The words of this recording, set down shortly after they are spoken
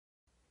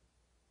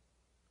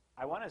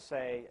I want to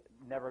say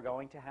never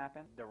going to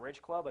happen. The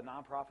Ridge Club, a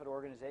nonprofit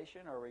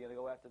organization, or are we going to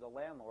go after the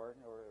landlord,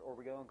 or are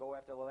we going to go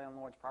after the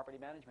landlord's property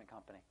management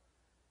company?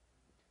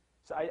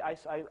 So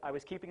I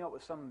was keeping up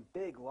with some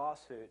big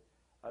lawsuit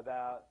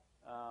about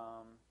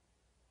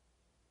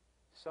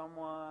some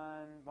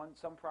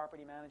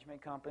property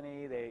management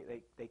company.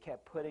 They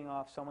kept putting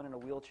off someone in a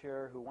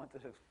wheelchair who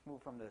wanted to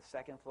move from the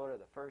second floor to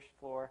the first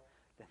floor.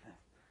 Then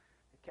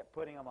they kept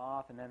putting him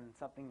off, and then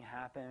something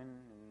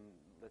happened, and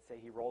let's say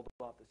he rolled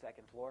off the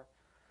second floor.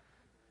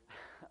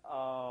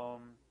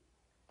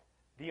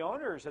 The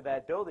owners of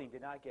that building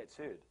did not get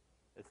sued.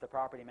 It's the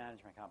property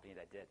management company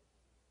that did.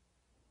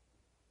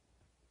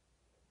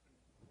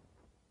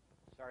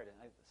 Sorry,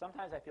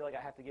 sometimes I feel like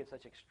I have to give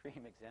such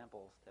extreme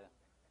examples to.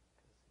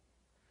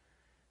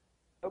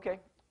 Okay.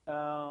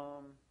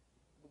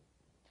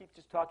 Keep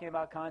just talking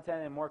about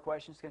content, and more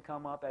questions can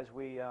come up as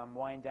we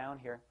wind down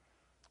here.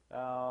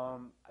 I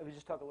would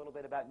just talk a little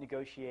bit about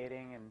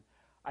negotiating, and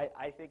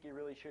I think you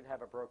really should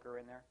have a broker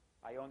in there.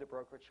 I owned a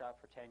brokerage shop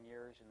for 10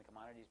 years in the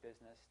commodities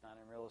business, not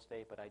in real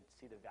estate, but I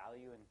see the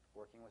value in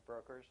working with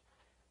brokers.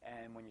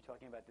 And when you're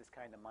talking about this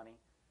kind of money,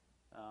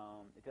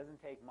 it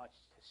doesn't take much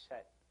to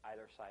set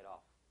either side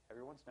off.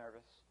 Everyone's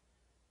nervous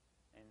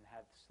and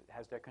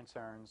has their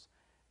concerns.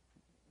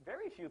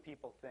 Very few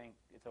people think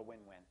it's a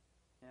win-win.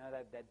 You know,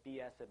 that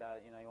BS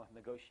about, you want to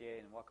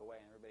negotiate and walk away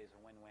and everybody's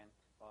a win-win.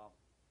 Well,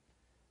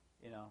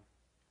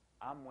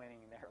 I'm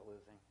winning and they're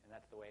losing, and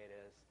that's the way it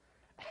is.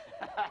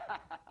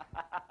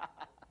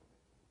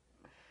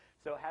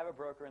 So have a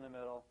broker in the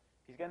middle.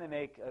 He's going to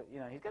make,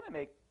 he's going to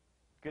make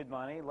good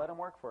money. Let him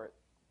work for it.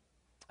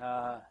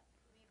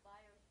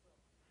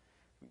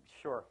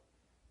 Sure.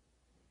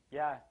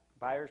 Yeah,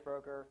 buyer's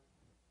broker,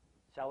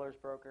 seller's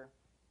broker.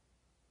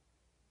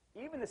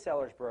 Even the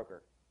seller's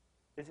broker.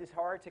 This is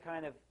hard to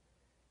kind of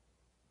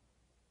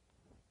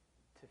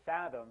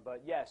fathom,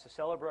 but yes, the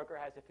seller broker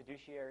has a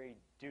fiduciary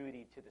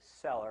duty to the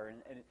seller,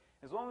 and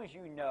as long as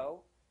you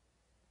know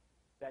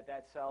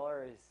that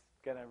seller is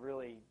going to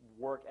really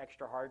work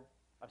extra hard,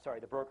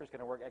 the broker is going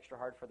to work extra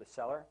hard for the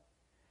seller,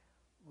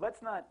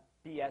 let's not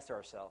BS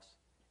ourselves.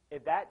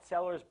 If that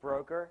seller's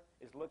broker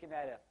is looking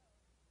at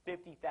a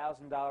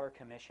 $50,000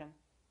 commission,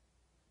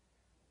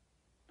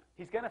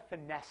 he's going to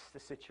finesse the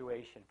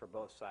situation for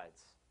both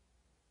sides.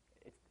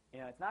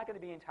 It's not going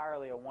to be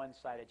entirely a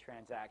one-sided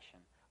transaction.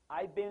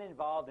 I've been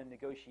involved in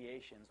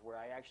negotiations where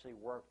I actually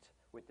worked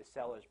with the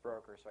seller's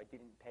broker, so I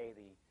didn't pay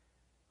the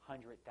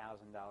 $100,000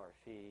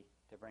 fee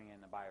to bring in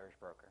the buyer's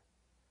broker.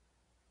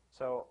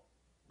 So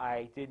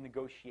I did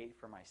negotiate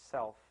for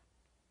myself,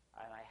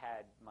 and I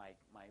had my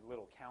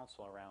little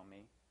counsel around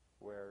me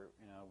where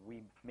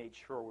we made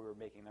sure we were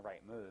making the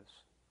right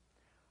moves.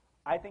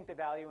 I think the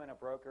value in a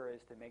broker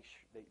is to make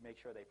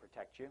sure they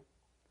protect you,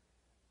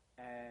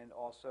 and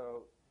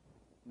also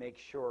make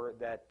sure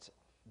that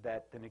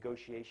the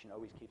negotiation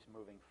always keeps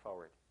moving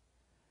forward.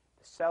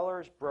 The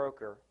seller's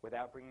broker,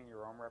 without bringing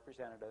your own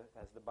representative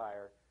as the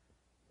buyer,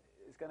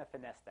 is going to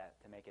finesse that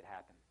to make it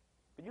happen.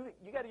 But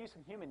you got to use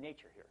some human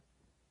nature here.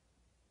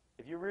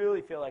 If you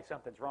really feel like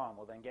something's wrong,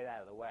 well, then get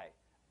out of the way.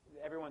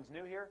 Everyone's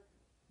new here.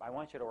 I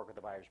want you to work with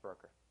the buyer's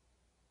broker.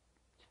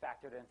 It's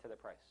factored into the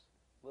price.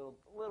 A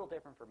little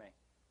different for me.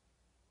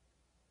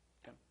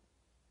 Okay.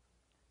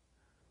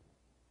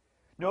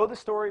 Know the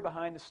story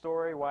behind the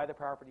story, why the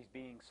property's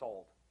being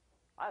sold.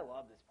 I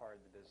love this part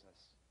of the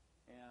business.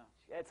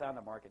 It's on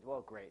the market.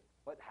 Well, great.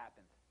 What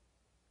happened?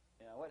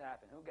 What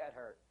happened? Who got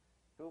hurt?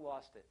 Who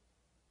lost it?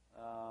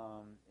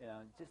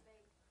 Just. Can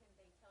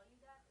they tell you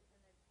that?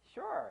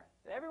 Sure.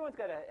 Everyone's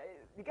got to.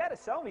 You got to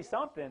sell me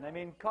something. I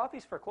mean,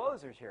 coffee's for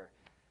closers here.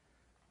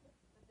 But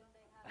don't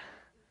they have a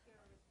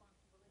fiduciary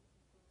responsibility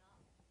to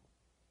not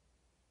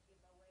give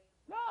away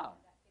No.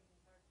 that can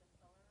hurt the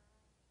seller?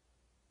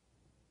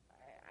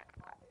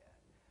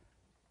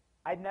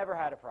 I've never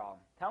had a problem.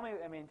 Tell me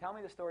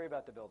the story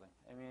about the building.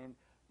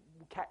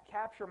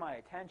 Capture my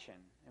attention.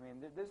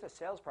 There's a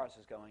sales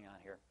process going on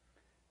here,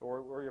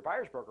 or your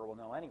buyer's broker will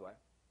know anyway.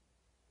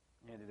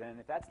 And then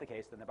if that's the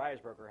case, then the buyer's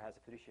broker has a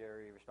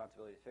fiduciary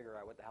responsibility to figure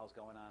out what the hell's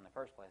going on in the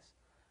first place.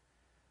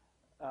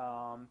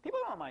 People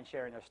don't mind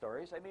sharing their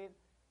stories.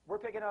 We're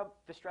picking up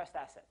distressed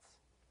assets.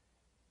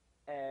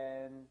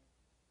 And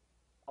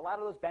a lot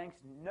of those banks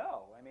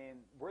know.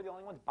 We're the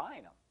only ones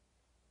buying them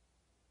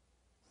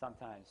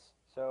sometimes.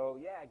 So,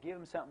 yeah, give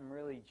them something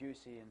really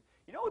juicy. And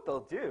you know what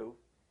they'll do?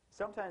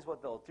 Sometimes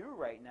what they'll do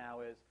right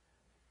now is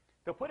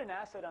they'll put an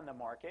asset on the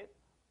market.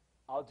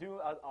 I'll do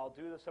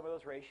some of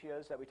those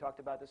ratios that we talked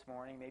about this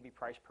morning, maybe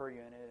price per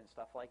unit and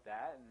stuff like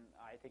that, and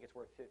I think it's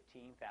worth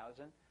 $15,000,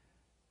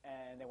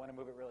 and they want to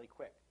move it really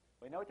quick.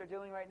 Well, you know what they're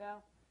doing right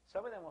now?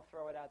 Some of them will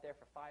throw it out there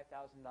for $5,000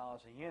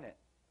 a unit.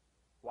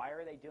 Why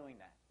are they doing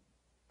that?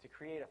 To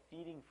create a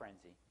feeding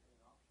frenzy.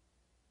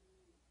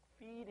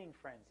 Feeding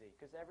frenzy,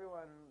 because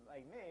everyone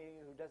like me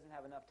who doesn't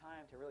have enough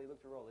time to really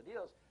look through all the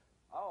deals,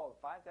 oh,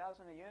 $5,000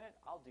 a unit,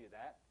 I'll do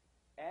that.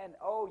 And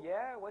oh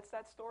yeah, what's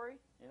that story?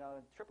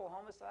 Triple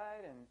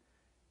homicide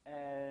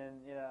and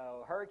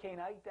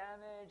Hurricane Ike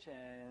damage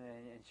and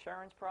an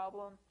insurance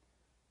problem.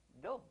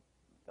 They'll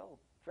they'll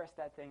dress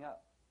that thing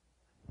up.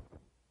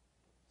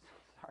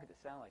 Sorry to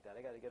sound like that.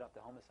 I got to get off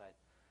the homicide.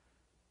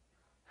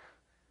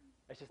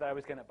 It's just that I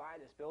was going to buy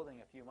this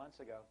building a few months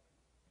ago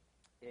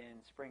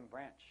in Spring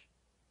Branch,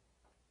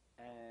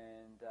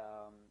 and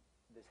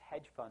this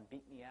hedge fund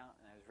beat me out,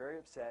 and I was very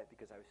upset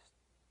because I was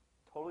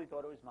totally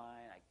thought it was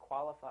mine. I was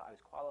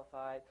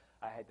qualified.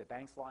 I had the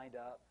banks lined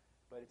up,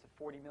 but it's a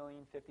 $40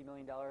 million, $50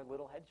 million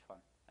little hedge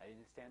fund. I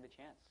didn't stand a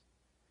chance.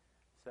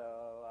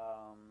 So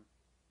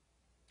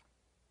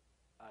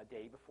a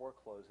day before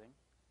closing,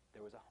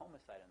 there was a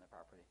homicide on the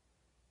property,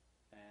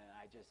 and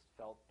I just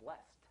felt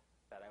blessed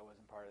that I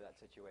wasn't part of that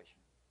situation.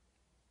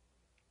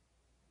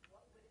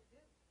 What would it do?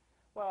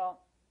 Well,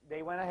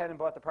 they went ahead and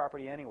bought the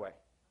property anyway,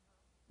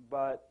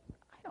 but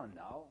I don't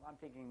know. I'm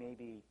thinking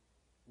maybe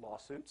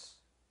lawsuits.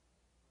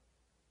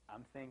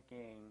 I'm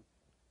thinking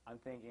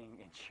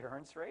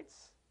insurance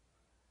rates.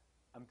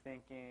 I'm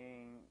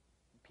thinking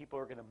people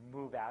are going to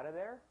move out of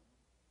there.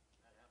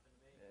 That happened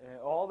to me.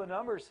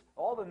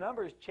 All the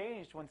numbers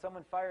changed when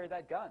someone fired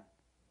that gun.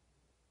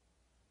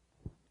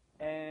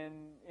 And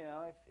you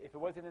know, if it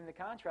wasn't in the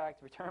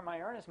contract, return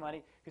my earnest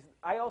money, because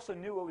I also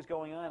knew what was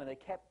going on, and they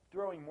kept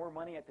throwing more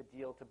money at the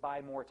deal to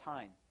buy more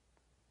time.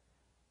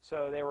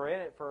 So they were in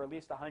it for at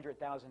least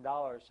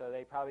 $100,000. So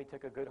they probably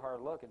took a good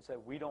hard look and said,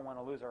 we don't want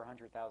to lose our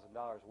 $100,000.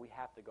 We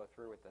have to go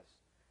through with this.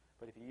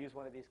 But if you use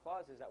one of these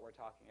clauses that we're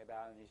talking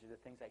about, and these are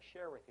the things I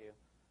share with you,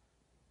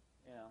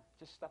 you know,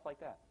 just stuff like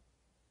that.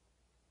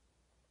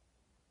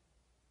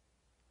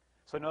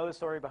 So know the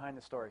story behind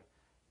the story.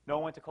 Know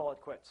when to call it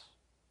quits.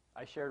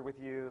 I shared with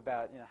you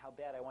about how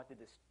bad I wanted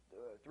this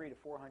 300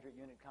 to 400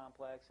 unit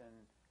complex, and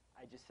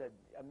I just said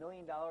 $1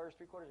 million, $750,000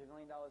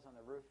 on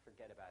the roof,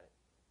 forget about it.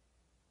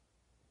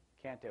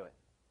 Can't do it.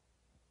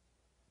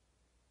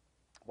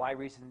 Why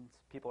reasons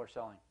people are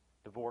selling?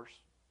 Divorce,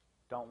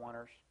 don't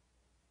wanters,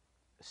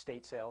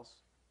 estate sales.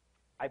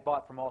 I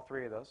bought from all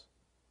three of those.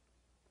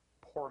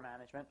 Poor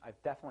management,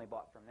 I've definitely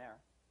bought from there.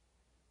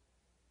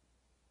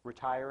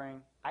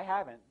 Retiring, I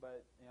haven't,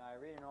 but I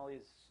read in all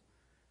these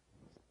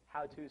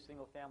how-to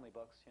single-family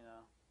books,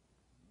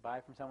 buy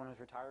from someone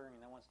who's retiring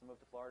and then wants to move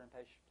to Florida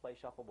and play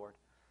shuffleboard.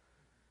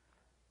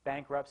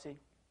 Bankruptcy,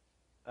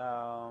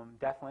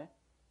 definitely.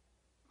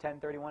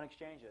 1031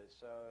 exchanges.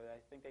 So I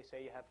think they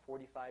say you have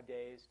 45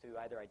 days to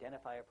either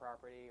identify a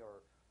property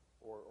or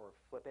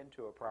flip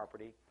into a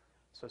property.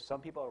 So some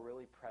people are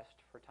really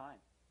pressed for time.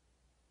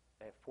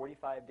 They have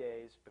 45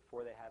 days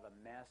before they have a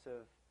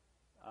massive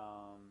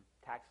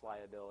tax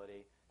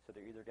liability, so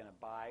they're either going to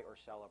buy or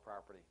sell a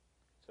property.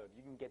 So if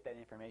you can get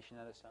that information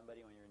out of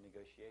somebody when you're in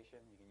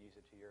negotiation, you can use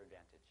it to your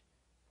advantage.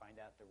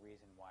 Find out the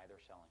reason why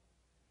they're selling.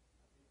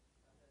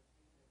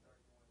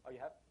 Oh,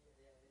 you have?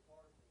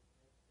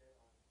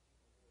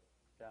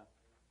 Yeah.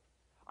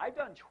 I've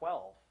done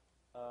 12.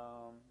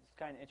 It's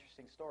kind of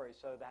interesting story.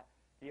 So that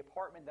the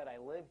apartment that I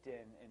lived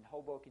in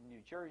Hoboken, New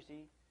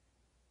Jersey,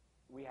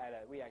 we had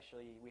a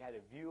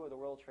view of the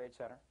World Trade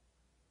Center.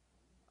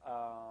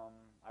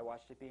 I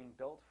watched it being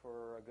built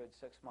for a good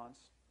 6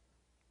 months.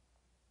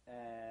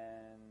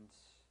 And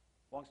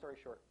long story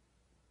short,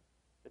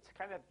 it's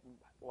kind of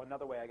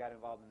another way I got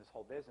involved in this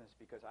whole business,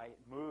 because I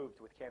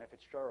moved with Cantor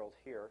Fitzgerald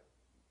here.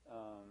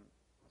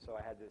 So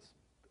I had this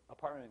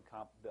apartment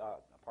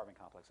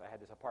complex. I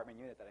had this apartment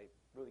unit that I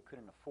really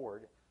couldn't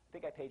afford. I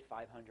think I paid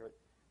 $500,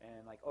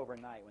 and like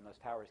overnight when those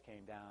towers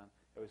came down,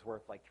 it was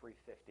worth like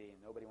 $350,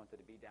 and nobody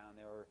wanted to be down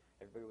there.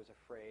 Everybody was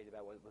afraid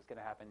about what was going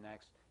to happen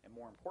next, and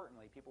more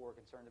importantly, people were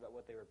concerned about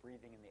what they were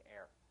breathing in the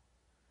air.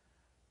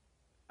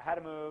 I had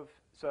to move,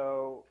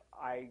 so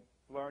I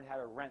learned how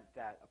to rent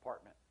that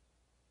apartment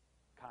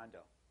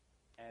condo,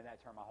 and that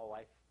turned my whole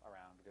life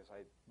around, because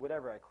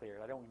whatever I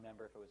cleared, I don't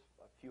remember if it was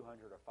a few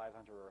hundred or 500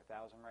 or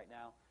 1,000 right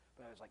now,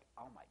 but I was like,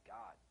 oh my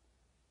God.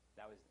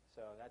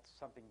 That's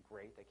something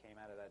great that came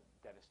out of that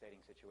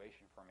devastating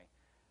situation for me.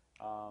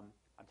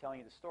 I'm telling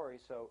you the story.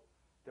 So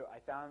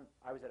I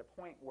was at a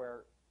point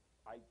where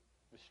I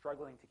was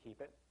struggling to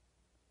keep it.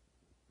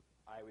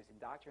 I was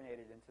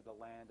indoctrinated into the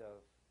land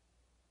of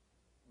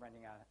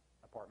renting out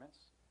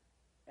apartments,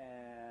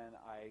 and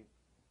I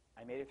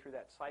made it through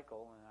that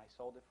cycle, and I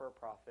sold it for a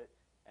profit,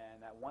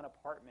 and that one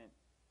apartment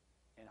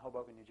in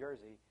Hoboken, New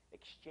Jersey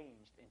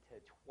exchanged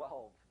into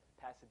 12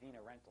 Pasadena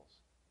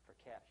rentals for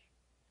cash,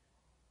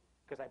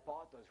 because I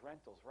bought those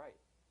rentals right.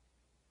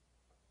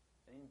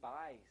 I didn't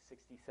buy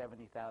 $60,000,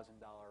 $70,000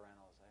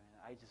 rentals. I mean,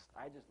 I just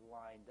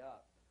lined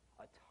up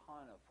a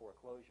ton of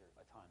foreclosure,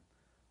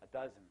 a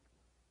dozen.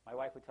 My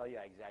wife would tell you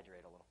I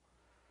exaggerate a little.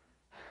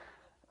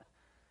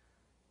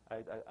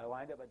 I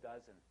lined up a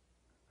dozen.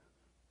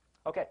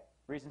 Okay,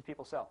 reasons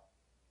people sell.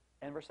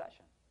 And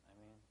recession. I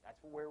mean, that's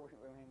where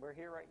we're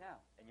here right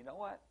now. And you know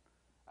what?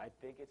 I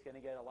think it's going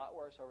to get a lot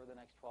worse over the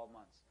next 12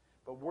 months.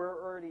 But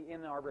we're already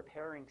in our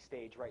repairing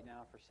stage right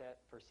now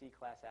for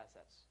C-class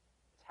assets.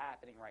 It's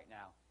happening right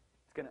now.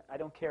 I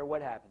don't care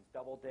what happens,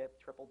 double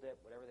dip, triple dip,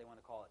 whatever they want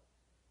to call it.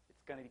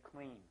 It's going to be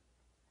clean.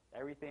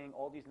 Everything,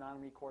 all these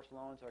non-recourse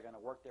loans are going to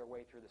work their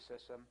way through the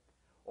system.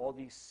 All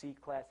these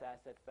C-class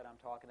assets that I'm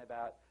talking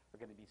about are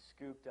going to be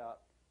scooped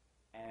up.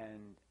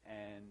 and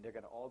they're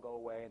going to all go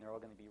away, and they're all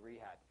going to be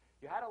rehabbed.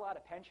 You had a lot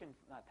of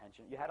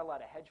you had a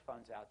lot of hedge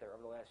funds out there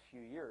over the last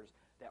few years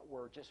that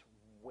were just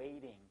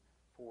waiting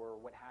for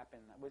what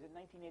happened. Was it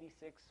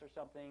 1986 or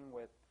something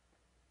with,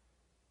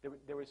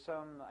 there was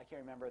some, I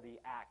can't remember the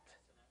act,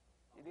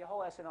 the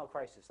whole S&L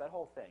crisis, that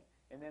whole thing.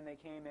 And then they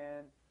came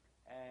in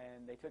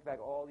and they took back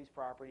all these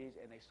properties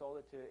and they sold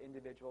it to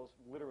individuals,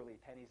 literally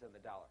pennies on the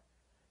dollar.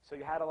 So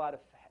you had a lot of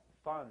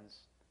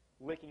funds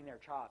licking their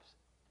chops,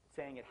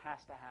 saying it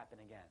has to happen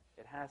again.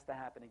 It has to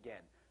happen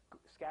again.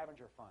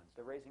 Scavenger funds,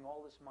 they're raising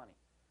all this money.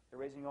 They're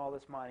raising all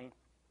this money,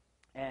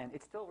 and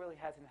it still really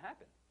hasn't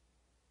happened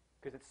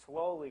because it's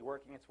slowly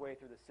working its way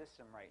through the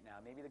system right now.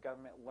 Maybe the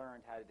government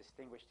learned how to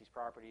distinguish these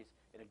properties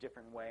in a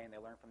different way, and they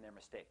learned from their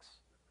mistakes.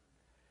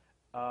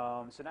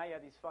 So now you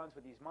have these funds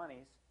with these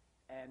monies,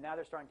 and now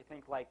they're starting to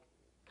think like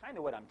kind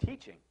of what I'm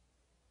teaching.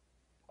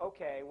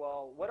 Okay,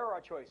 well, what are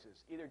our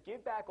choices? Either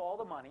give back all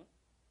the money,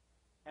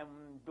 and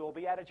we'll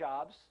be out of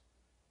jobs,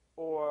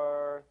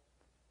 or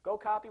go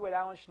copy what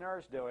Alan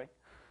Schnurr's doing.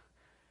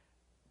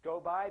 Go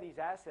buy these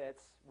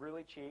assets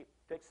really cheap,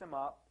 fix them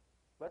up,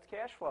 let's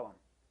cash flow them.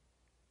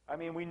 I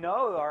mean, we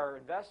know our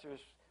investors,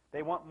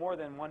 they want more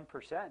than 1%,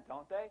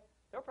 don't they?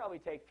 They'll probably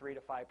take 3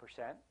 to 5%.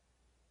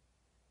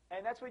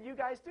 And that's what you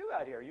guys do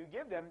out here. You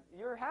give them,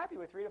 you're happy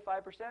with 3 to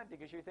 5%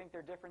 because you think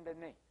they're different than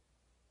me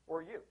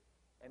or you,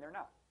 and they're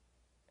not.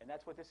 And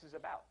that's what this is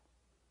about.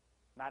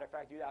 Matter of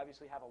fact, you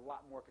obviously have a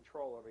lot more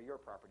control over your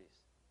properties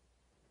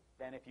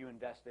than if you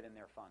invested in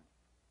their fund.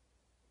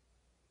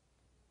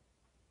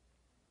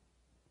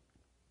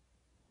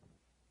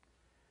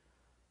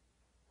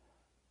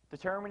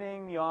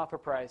 Determining the offer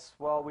price.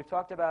 Well, we've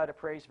talked about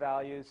appraised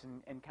values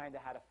and kind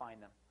of how to find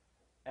them.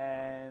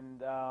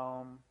 And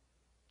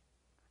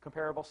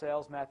comparable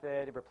sales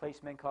method,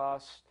 replacement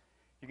costs.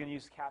 You're going to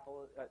use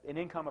an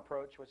income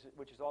approach,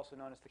 which is also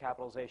known as the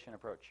capitalization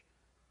approach.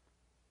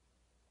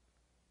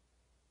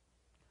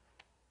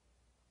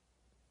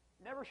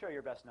 Never show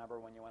your best number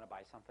when you want to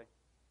buy something.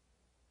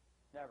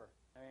 Never.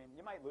 I mean,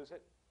 you might lose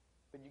it,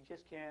 but you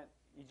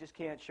just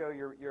can't show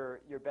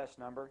your best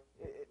number.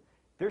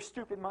 They're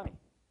stupid money.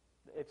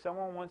 If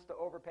someone wants to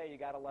overpay, you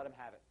got to let them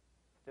have it.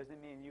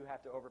 Doesn't mean you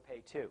have to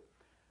overpay too.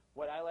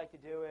 What I like to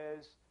do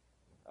is,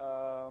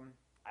 I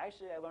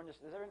learned this.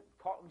 Is there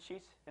Carlton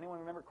Sheets? Anyone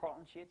remember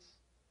Carlton Sheets?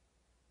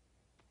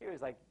 He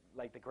was like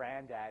the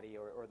granddaddy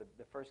or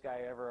the first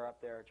guy ever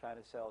up there trying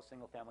to sell a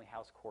single-family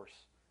house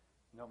course,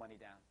 no money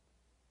down.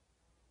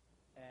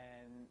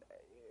 And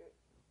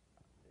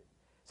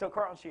so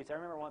Carlton Sheets, I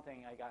remember one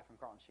thing I got from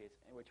Carlton Sheets,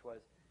 which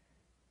was,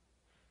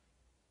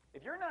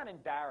 if you're not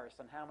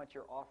embarrassed on how much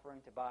you're offering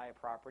to buy a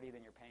property,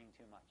 then you're paying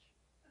too much.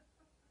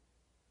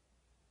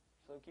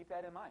 So keep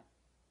that in mind.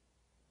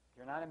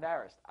 You're not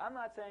embarrassed. I'm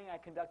not saying I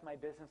conduct my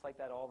business like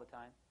that all the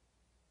time.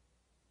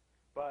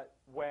 But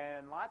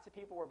when lots of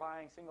people were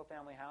buying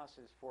single-family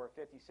houses for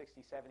 $50,000,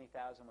 $60,000,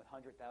 $70,000 with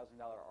 $100,000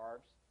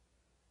 ARBs,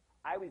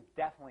 I was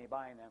definitely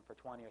buying them for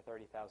 $20,000 or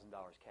 $30,000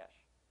 cash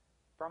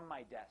from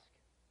my desk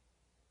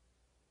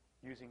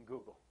using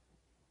Google.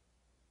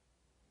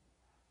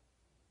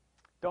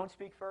 Don't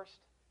speak first.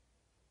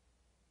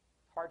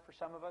 Hard for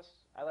some of us.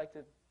 I like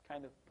to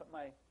kind of put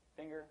my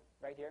finger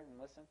right here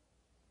and listen.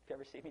 If you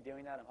ever see me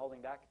doing that, I'm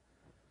holding back.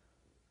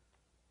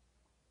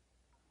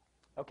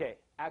 Okay,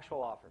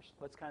 actual offers.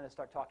 Let's kind of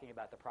start talking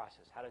about the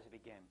process. How does it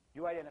begin?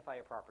 You identify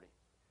a property,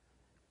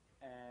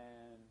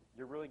 and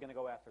you're really going to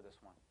go after this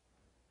one.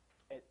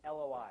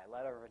 LOI,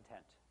 letter of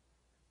intent.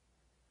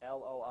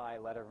 LOI,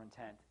 letter of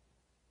intent.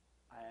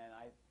 And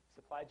I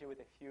supplied you with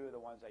a few of the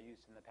ones I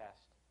used in the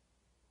past.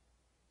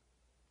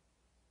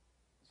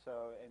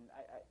 So, and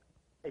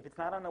if it's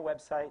not on the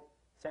website,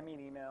 send me an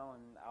email,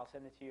 and I'll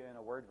send it to you in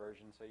a Word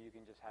version so you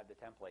can just have the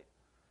template.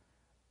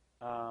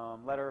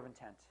 Letter of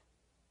intent.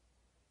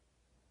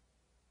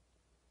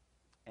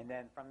 And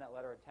then from that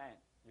letter of intent,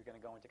 you're going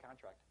to go into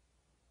contract.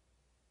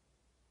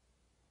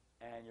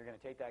 And you're going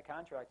to take that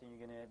contract and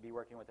you're going to be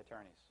working with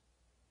attorneys.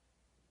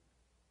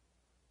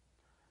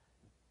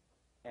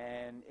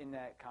 And in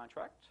that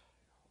contract,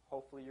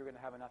 hopefully you're going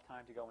to have enough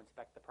time to go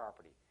inspect the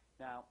property.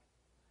 Now,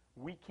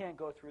 we can't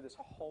go through this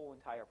whole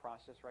entire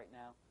process right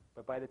now,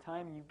 but by the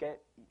time you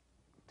get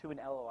to an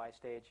LOI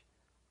stage,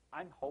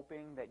 I'm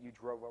hoping that you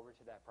drove over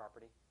to that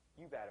property.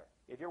 You better.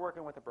 If you're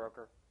working with a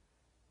broker,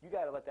 you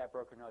got to let that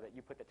broker know that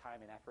you put the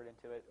time and effort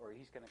into it, or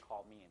he's going to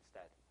call me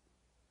instead.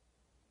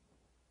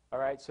 All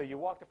right, so you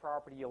walk the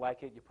property, you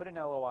like it, you put an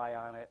LOI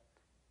on it,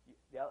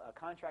 a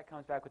contract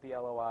comes back with the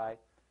LOI,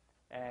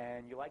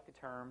 and you like the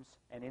terms,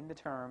 and in the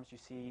terms you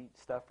see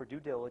stuff for due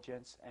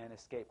diligence and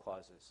escape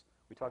clauses.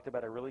 We talked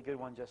about a really good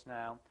one just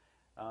now,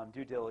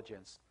 due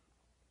diligence.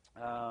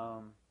 Case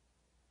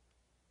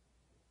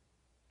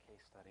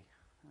study.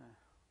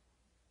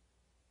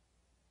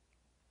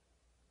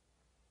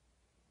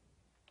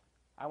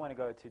 I want to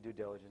go to due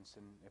diligence,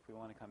 and if we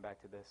want to come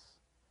back to this.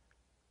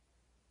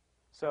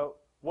 So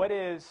what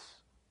is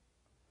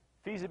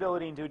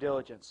feasibility and due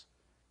diligence?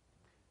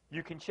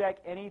 You can check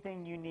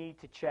anything you need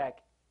to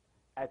check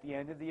at the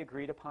end of the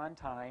agreed upon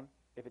time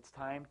if it's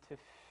time to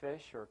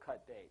fish or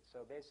cut bait. So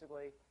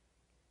basically,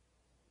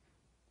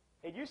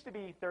 it used to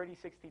be 30,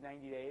 60,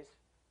 90 days.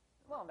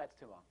 Well, that's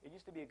too long. It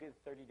used to be a good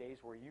 30 days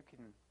where you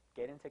can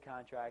get into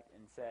contract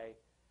and say,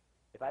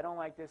 if I don't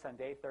like this on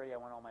day 30, I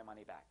want all my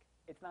money back.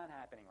 It's not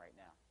happening right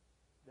now.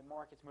 The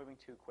market's moving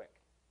too quick.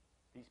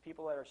 These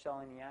people that are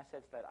selling the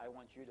assets that I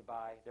want you to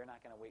buy, they're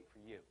not going to wait for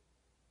you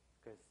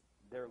because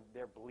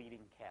they're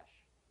bleeding cash.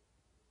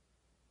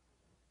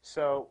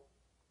 So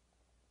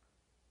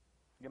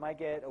you might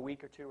get a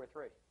week or 2 or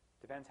 3.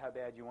 Depends how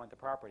bad you want the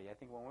property. I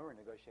think when we were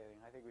negotiating,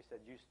 I think we said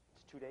it's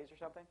 2 days or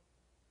something?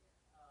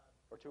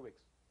 Or 2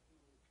 weeks?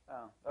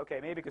 Oh, okay,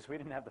 maybe because we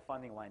didn't have the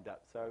funding lined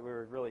up, so we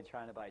were really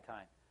trying to buy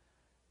time.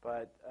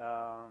 But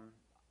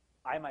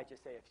I might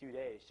just say a few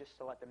days just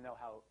to let them know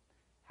how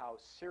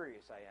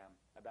serious I am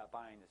about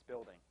buying this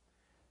building.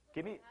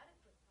 Give me.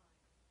 Adequate time.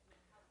 I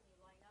mean, how can you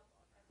line up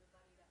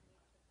everybody that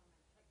needs to come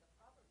and check the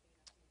property in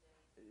a few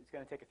days? It's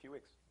going to take a few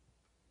weeks.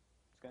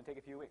 It's going to take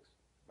a few weeks.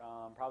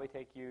 Probably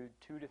take you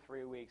 2 to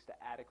 3 weeks to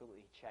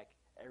adequately check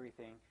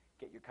everything,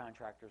 get your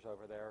contractors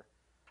over there.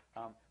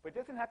 But it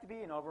doesn't have to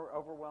be an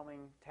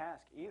overwhelming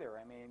task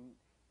either. I mean,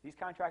 these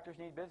contractors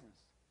need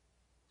business.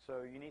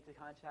 So you need to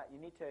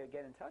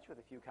get in touch with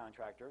a few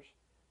contractors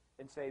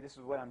and say, this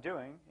is what I'm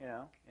doing,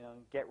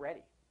 get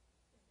ready.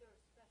 Is there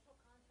special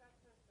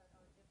contractors that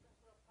are different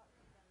for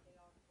apartments than they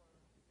are for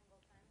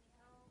single-family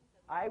homes?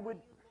 I What would.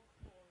 do you look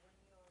for when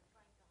you're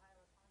trying to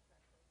hire a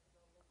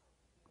contractor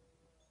to go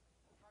look at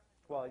your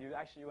apartment? Well, you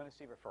want to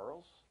see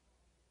referrals,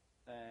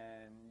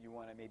 and you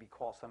want to maybe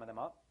call some of them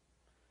up.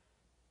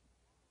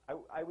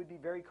 I would be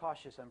very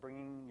cautious on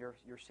bringing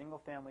your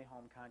single-family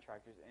home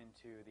contractors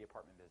into the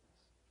apartment business.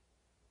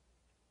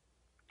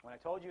 When I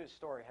told you a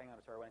story, hang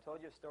on, sorry. When I told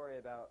you a story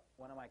about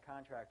one of my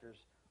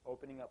contractors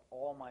opening up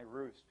all my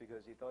roofs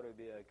because he thought it would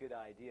be a good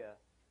idea,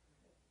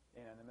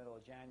 in the middle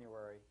of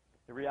January,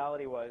 the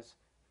reality was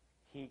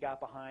he got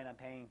behind on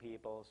paying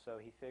people, so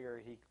he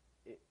figured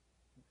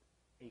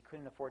he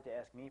couldn't afford to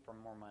ask me for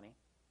more money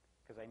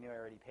because I knew I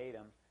already paid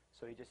him.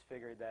 So he just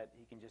figured that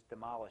he can just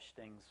demolish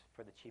things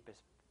for the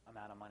cheapest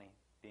amount of money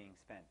being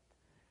spent.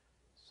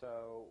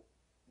 So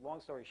long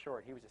story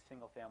short, he was a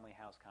single-family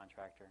house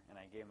contractor, and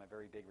I gave him a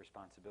very big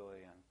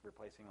responsibility on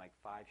replacing like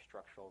 5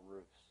 structural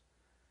roofs.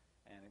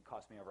 And it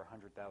cost me over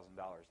 $100,000,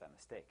 that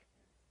mistake.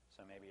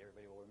 So maybe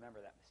everybody will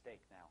remember that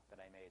mistake now that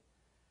I made.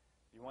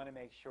 You want to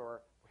make sure,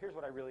 here's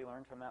what I really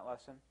learned from that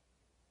lesson.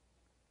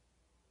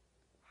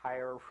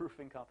 Hire a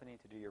roofing company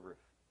to do your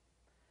roof.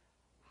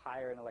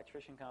 Hire an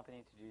electrician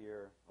company to do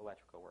your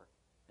electrical work.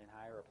 And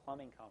hire a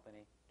plumbing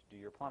company to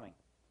do your plumbing.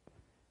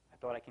 I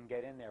thought I can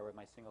get in there with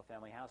my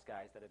single-family house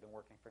guys that have been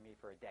working for me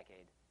for a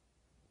decade.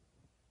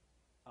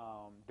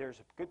 There's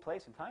a good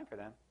place and time for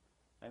them.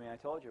 I mean, I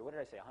told you, what did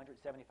I say,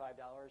 $175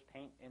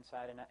 paint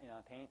inside and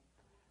paint?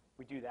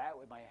 We do that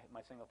with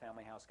my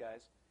single-family house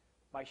guys.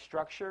 My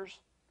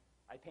structures,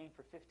 I paint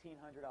for $1,500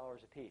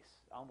 a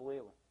piece.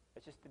 Unbelievable.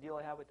 It's just the deal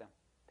I have with them.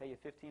 Pay you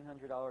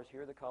 $1,500.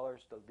 Here are the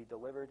colors. They'll be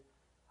delivered.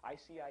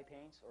 ICI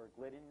paints or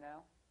Glidden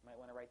now. You might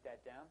want to write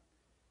that down.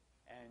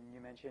 And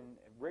you mentioned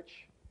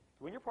Rich.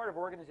 When you're part of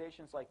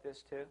organizations like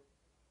this too,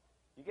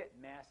 you get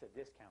massive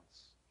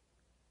discounts.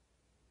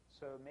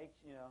 So make,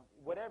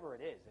 whatever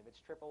it is, if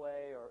it's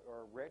AAA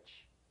or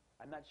Rich,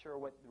 I'm not sure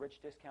what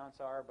Rich discounts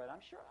are, but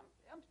I'm sure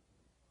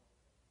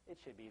it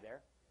should be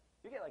there.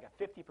 You get like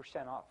a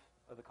 50% off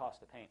of the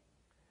cost of paint.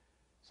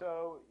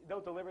 So they'll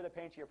deliver the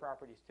paint to your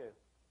properties too.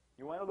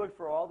 You want to look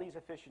for all these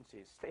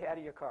efficiencies. Stay out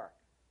of your car.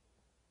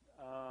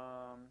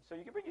 So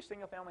you can bring your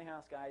single-family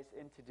house guys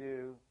in to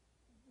do,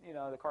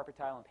 the carpet,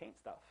 tile, and paint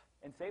stuff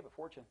and save a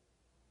fortune.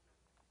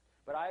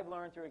 But I've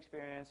learned through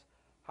experience,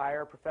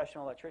 hire a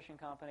professional electrician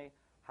company,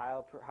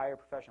 hire a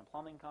professional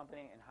plumbing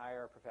company, and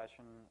hire a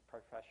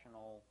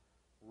professional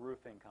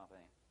roofing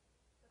company.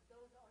 But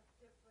those are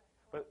different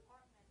for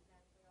apartments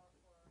than they are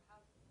for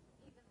houses.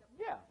 Even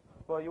the Yeah.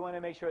 Well, you want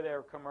to make sure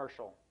they're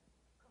commercial.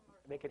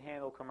 They can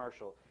handle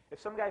commercial. If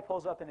some guy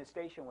pulls up in his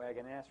station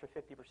wagon and asks for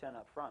 50%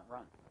 up front,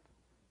 run.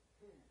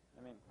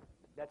 I mean,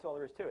 that's all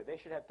there is to it. They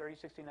should have 30,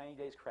 60, 90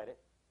 days credit.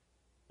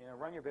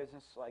 Run your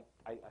business like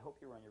I hope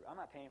you run your. I'm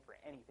not paying for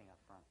anything up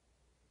front.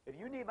 If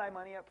you need my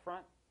money up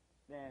front,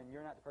 then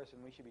you're not the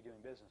person we should be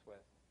doing business with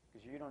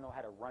because you don't know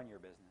how to run your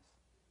business.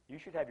 You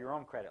should have your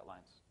own credit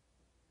lines.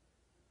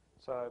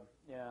 So,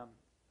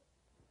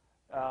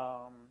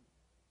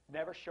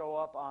 never show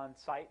up on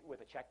site with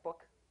a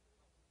checkbook.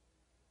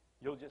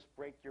 You'll just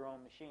break your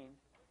own machine.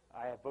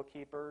 I have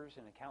bookkeepers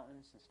and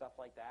accountants and stuff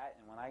like that,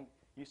 and when I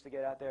used to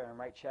get out there and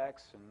write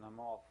checks, and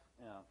I'm all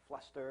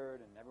flustered,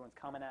 and everyone's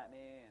coming at me,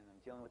 and I'm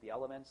dealing with the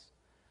elements,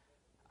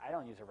 I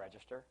don't use a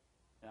register.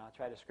 I'll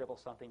try to scribble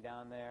something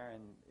down there,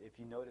 and if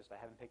you noticed, I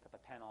haven't picked up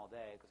a pen all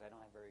day because I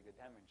don't have very good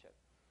penmanship.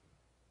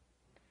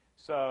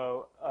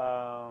 So,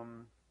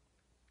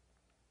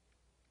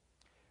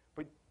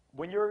 but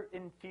when you're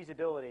in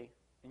feasibility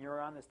and you're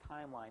on this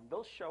timeline,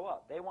 they'll show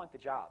up. They want the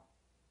job.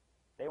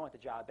 They want the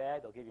job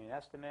bad. They'll give you an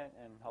estimate,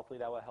 and hopefully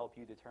that will help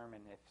you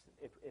determine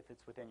if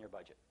it's within your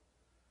budget.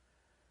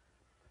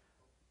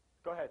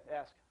 Go ahead,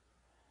 ask.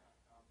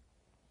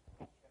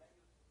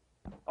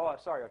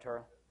 sorry,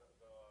 Arturo.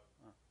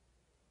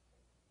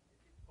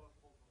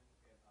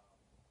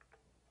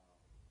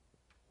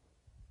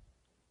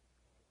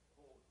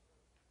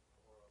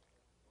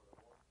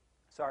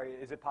 Sorry,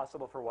 is it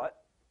possible for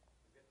what?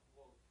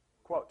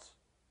 Quotes,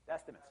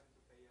 estimates.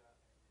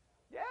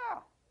 Yeah.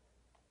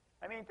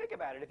 I mean, think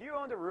about it. If you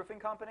owned a roofing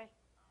company,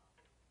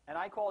 and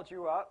I called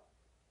you up,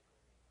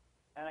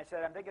 and I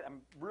said,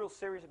 I'm real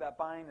serious about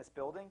buying this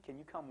building. Can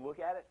you come look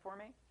at it for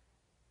me?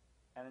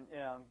 And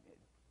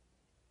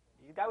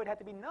the guy would have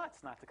to be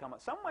nuts not to come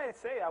up. Some might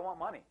say, I want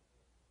money,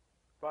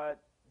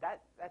 but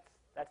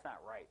that's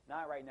not right.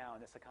 Not right now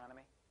in this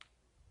economy.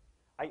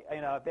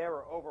 If they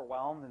were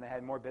overwhelmed and they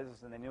had more business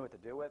than they knew what to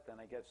do with, then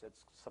I guess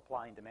it's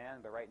supply and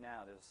demand. But right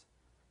now, there's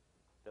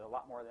a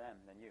lot more of them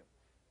than you.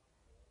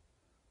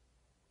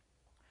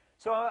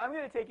 So I'm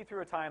going to take you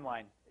through a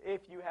timeline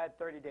if you had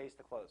 30 days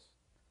to close.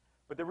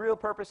 But the real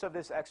purpose of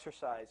this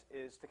exercise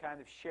is to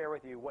kind of share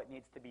with you what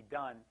needs to be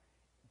done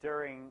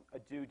during a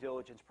due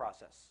diligence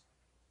process.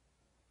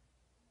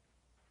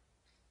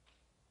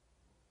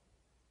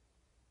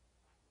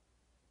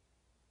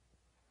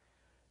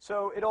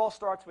 So it all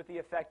starts with the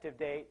effective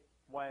date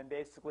when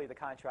basically the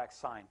contract's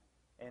signed.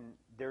 And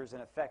there's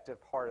an effective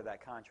part of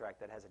that contract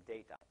that has a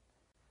date on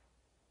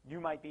it. You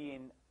might be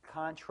in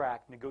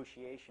contract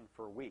negotiation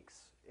for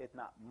weeks, if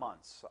not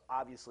months. So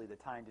obviously the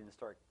time didn't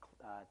start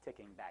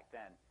ticking back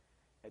then.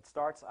 It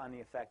starts on the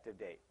effective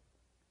date.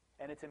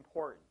 And it's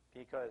important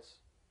because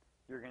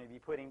you're going to be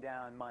putting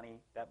down money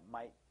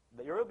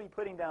you'll be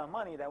putting down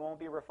money that won't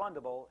be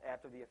refundable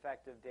after the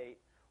effective date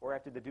or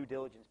after the due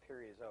diligence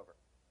period is over.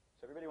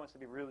 So everybody wants to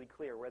be really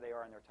clear where they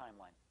are in their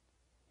timeline.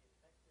 The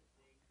effective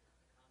date is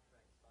the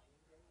contract signing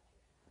date?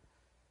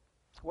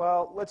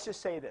 Well, let's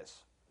just say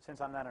this, since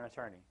I'm not an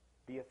attorney.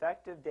 The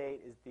effective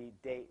date is the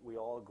date we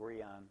all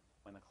agree on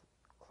when the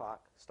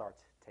clock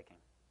starts ticking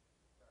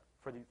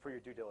for your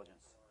due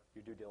diligence.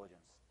 Your due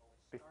diligence. Oh,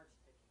 it starts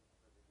ticking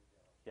for the due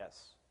diligence.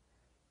 Yes.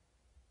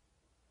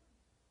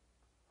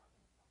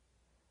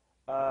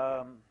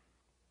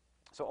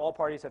 So all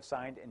parties have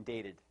signed and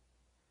dated.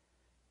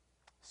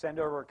 Send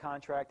over a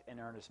contract and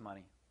earnest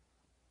money.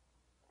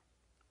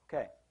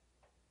 Okay.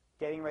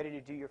 Getting ready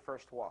to do your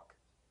first walk.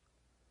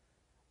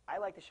 I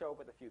like to show up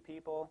with a few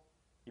people.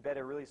 You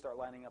better really start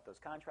lining up those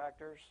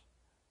contractors,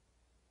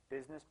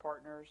 business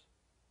partners,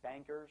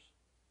 bankers.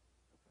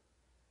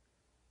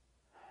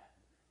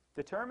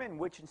 Determine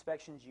which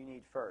inspections you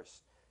need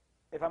first.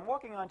 If I'm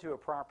walking onto a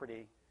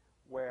property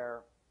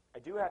where I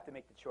do have to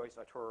make the choice,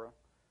 Arturo,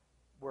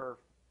 where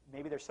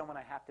maybe there's someone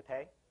I have to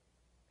pay,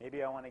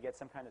 maybe I want to get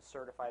some kind of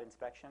certified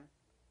inspection,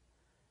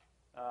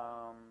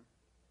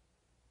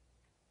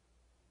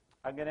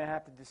 I'm going to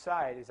have to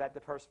decide, is that the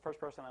first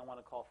person I want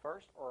to call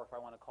first or if I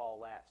want to call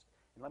last?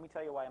 And let me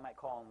tell you why I might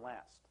call them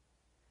last.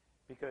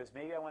 Because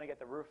maybe I want to get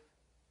the roof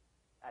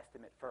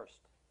estimate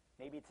first.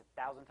 Maybe it's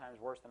 1,000 times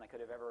worse than I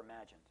could have ever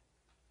imagined.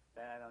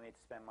 Then I don't need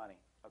to spend money.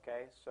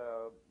 Okay,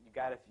 so you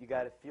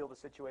got to feel the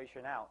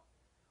situation out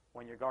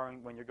when you're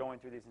going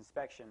through these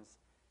inspections,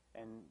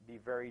 and be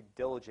very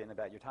diligent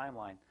about your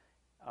timeline.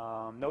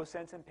 No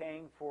sense in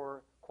paying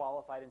for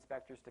qualified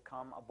inspectors to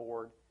come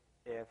aboard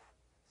if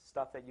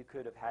stuff that you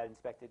could have had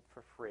inspected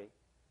for free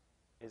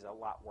is a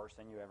lot worse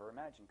than you ever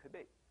imagined could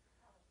be.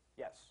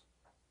 Yes.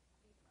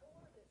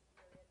 Before this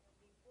period, and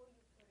before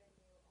you put in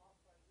your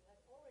offer, you had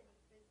already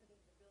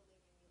visited the building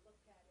and you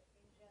looked at it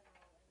in general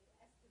and you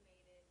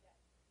estimated that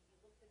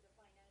you looked at the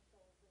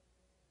financials and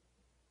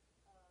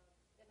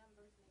the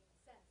numbers made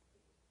sense to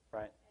you.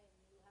 Right. And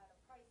you had a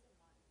price in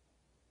mind.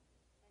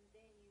 And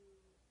then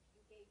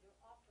you gave your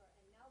offer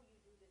and now you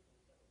do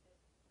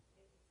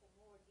it's a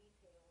more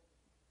detailed.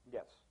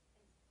 Yes.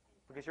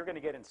 Because you're going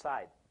to get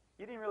inside.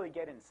 You didn't really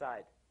get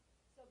inside.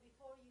 So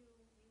before you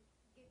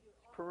give your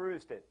offer,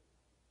 Perused it.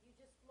 you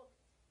just looked.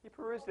 You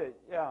perused it,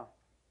 yeah.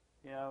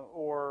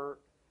 Or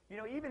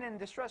even in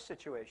distress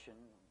situation,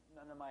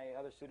 none of my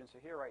other students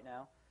are here right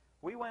now.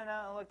 We went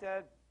out and looked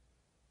at,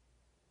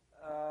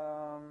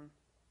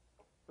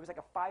 it was like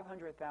a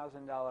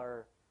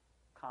 $500,000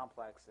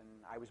 complex, and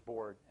I was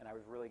bored, and I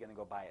was really going to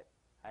go buy it.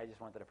 I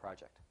just wanted a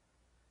project.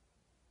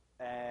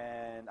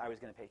 And I was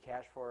going to pay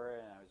cash for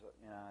it,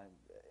 and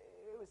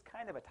it was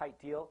kind of a tight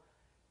deal.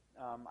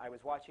 I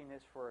was watching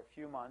this for a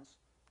few months,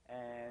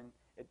 and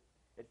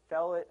it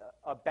fell at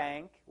a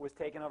bank was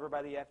taken over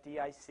by the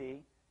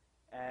FDIC,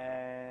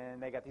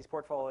 and they got these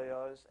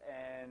portfolios,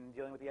 and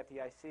dealing with the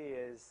FDIC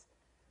is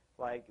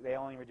like they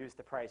only reduce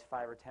the price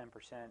 5 or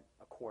 10%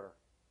 a quarter,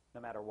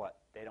 no matter what.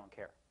 They don't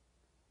care.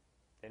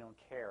 They don't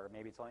care.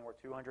 Maybe it's only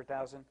worth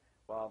 $200,000.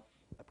 Well,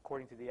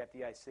 according to the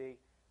FDIC,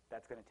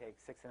 that's going to take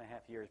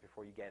 6.5 years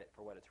before you get it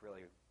for what it's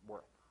really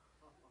worth.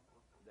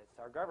 That's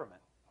our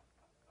government.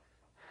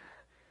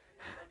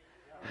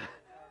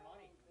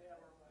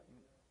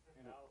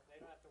 They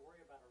don't have to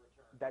worry about a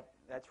return.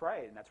 That's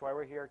right, and that's why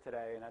we're here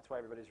today, and that's why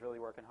everybody's really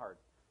working hard.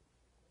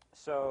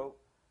 So,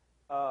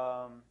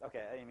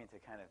 okay, I didn't mean to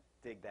kind of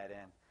dig that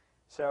in.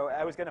 So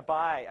I was going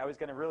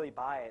to really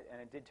buy it,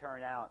 and it did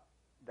turn out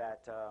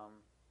that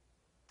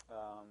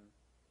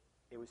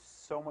It was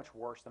so much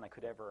worse than I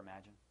could ever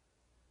imagine.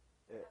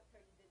 After you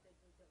did the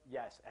due diligence.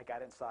 Yes, I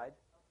got inside.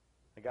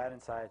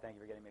 Thank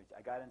you for getting me.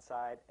 I got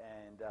inside,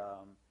 and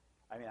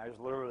I mean, I was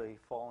literally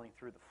falling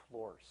through the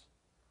floors.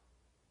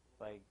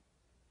 Like,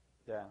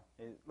 yeah.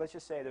 Let's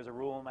just say there's a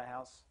rule in my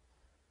house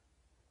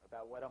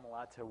about what I'm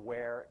allowed to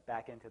wear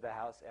back into the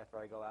house after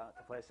I go out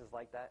to places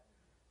like that,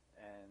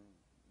 and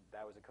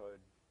that was a code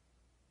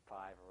 5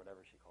 or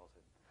whatever she calls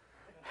it.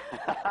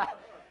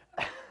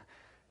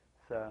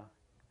 So,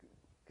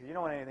 because you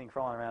don't want anything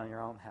crawling around in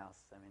your own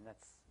house. I mean,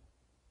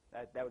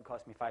 that would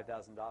cost me $5,000 if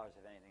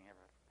anything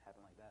ever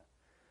happened like that.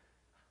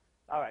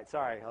 All right,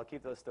 sorry, I'll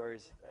keep those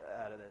stories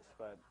out of this,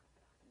 but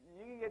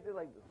you can get to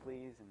like the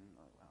fleas and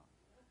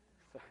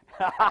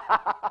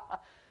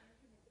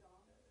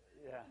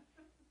yeah.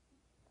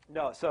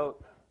 No, so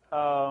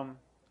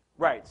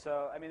right.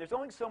 So I mean, there's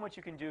only so much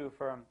you can do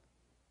from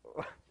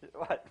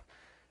what.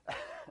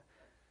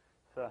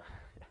 So.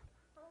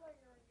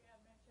 Earlier you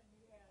had mentioned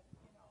you had,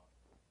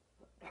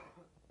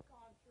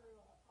 gone through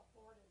a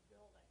boarded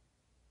building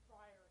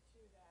prior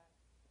to that.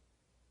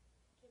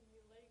 Can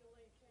you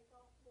legally take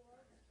off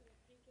boards to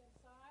peek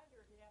inside,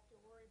 or do you have to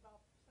worry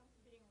about something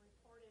being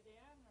reported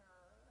in,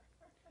 or?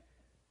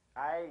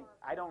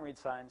 I don't read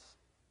signs.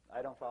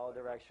 I don't follow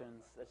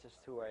directions. That's just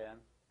who I am.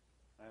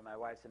 My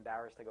wife's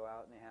embarrassed to go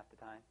out any half the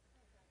time.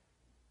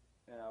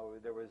 You know,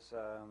 there was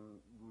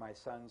my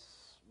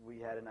son's. We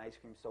had an ice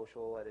cream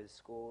social at his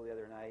school the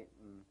other night,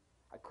 and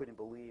I couldn't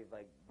believe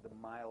like the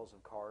miles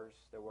of cars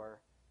there were.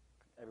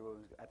 Everyone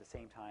was at the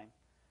same time.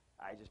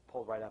 I just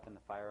pulled right up in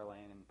the fire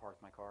lane and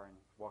parked my car and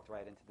walked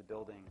right into the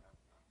building.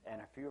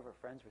 And a few of her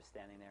friends were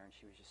standing there, and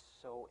she was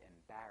just so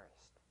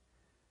embarrassed.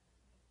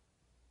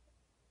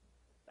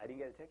 I didn't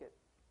get a ticket.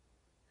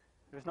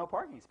 There's no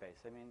parking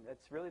space. I mean,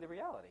 that's really the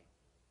reality.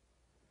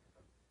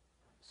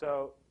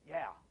 So,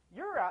 yeah,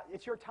 you're out.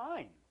 It's your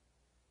time.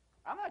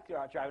 I'm not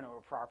driving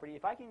over property.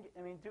 If I can,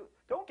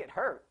 don't get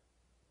hurt.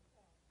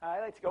 I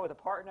like to go with a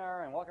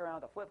partner and walk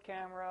around with a flip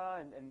camera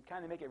and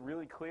kind of make it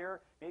really clear.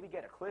 Maybe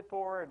get a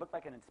clipboard, look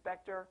like an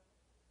inspector.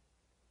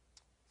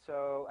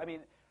 So, I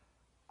mean,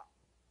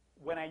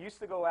 when I used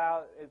to go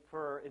out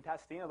in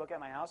Pasadena, look at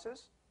my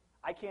houses,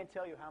 I can't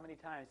tell you how many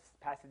times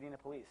Pasadena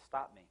police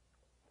stopped me.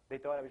 They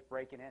thought I was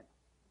breaking in.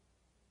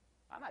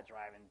 I'm not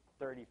driving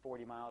 30,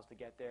 40 miles to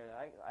get there.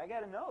 I got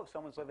to know if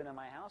someone's living in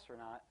my house or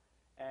not.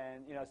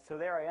 And, so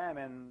there I am,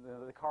 and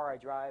the car I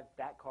drive,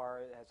 that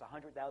car has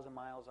 100,000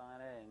 miles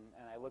on it,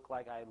 and I look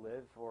like I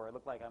live, or I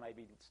look like I might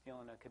be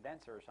stealing a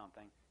condenser or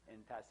something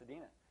in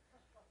Pasadena.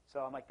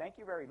 So I'm like, thank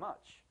you very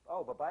much.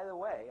 Oh, but by the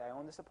way, I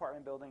own this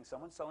apartment building,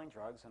 someone's selling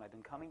drugs, and I've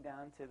been coming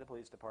down to the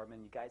police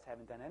department, and you guys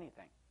haven't done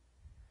anything.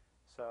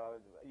 So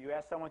you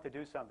ask someone to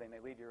do something, they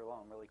leave you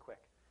alone really quick.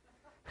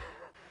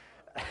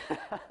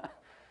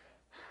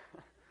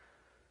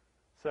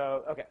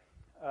 So, okay.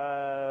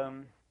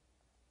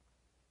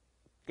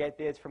 Get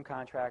bids from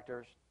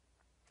contractors.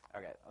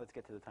 Okay, let's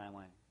get to the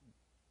timeline.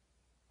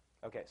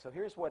 Okay, so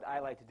here's what I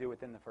like to do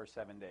within the first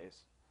 7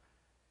 days.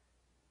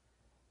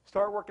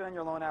 Start working on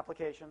your loan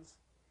applications.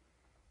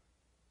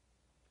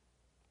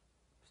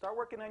 Start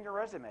working on your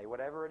resume,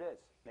 whatever it is.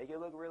 Make it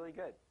look really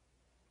good.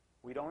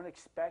 We don't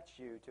expect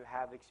you to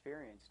have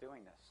experience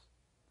doing this,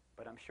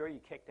 but I'm sure you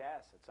kicked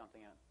ass at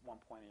something at one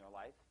point in your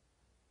life.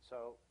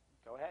 So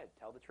go ahead,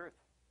 tell the truth.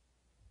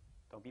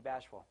 Don't be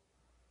bashful.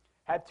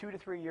 Have 2 to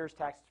 3 years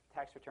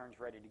tax returns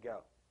ready to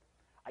go.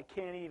 I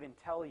can't even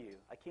tell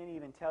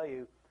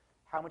you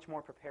how much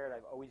more prepared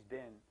I've always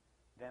been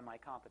than my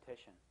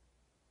competition.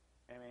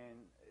 I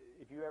mean,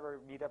 if you ever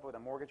meet up with a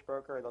mortgage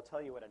broker, they'll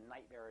tell you what a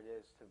nightmare it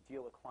is to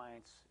deal with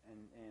clients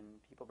and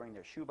people bring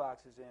their shoe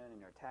boxes in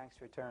and their tax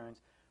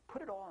returns.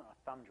 Put it all on a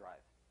thumb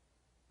drive.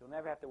 You'll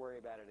never have to worry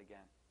about it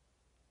again.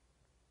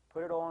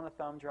 Put it all on a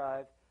thumb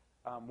drive.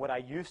 What I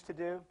used to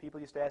do,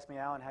 people used to ask me,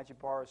 Alan, how'd you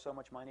borrow so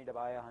much money to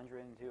buy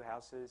 102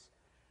 houses?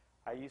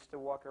 I used to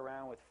walk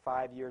around with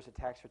 5 years of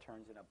tax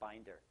returns in a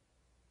binder,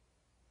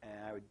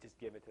 and I would just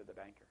give it to the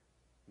banker.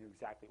 Knew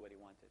exactly what he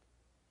wanted.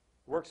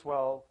 Works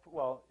well.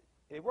 Well,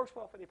 it works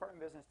well for the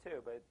apartment business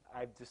too, but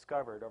I've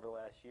discovered over the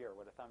last year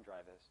what a thumb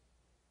drive is.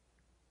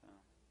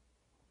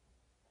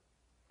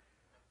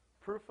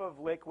 Proof of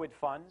liquid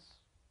funds.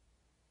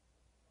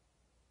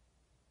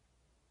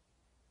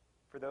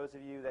 For those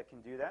of you that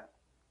can do that,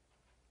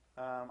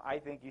 I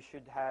think you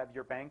should have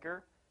your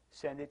banker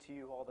send it to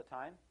you all the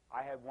time.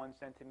 I have one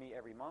sent to me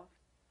every month.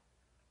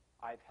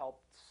 I've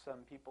helped some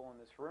people in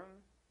this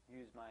room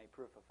use my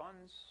proof of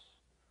funds.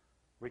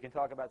 We can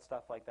talk about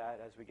stuff like that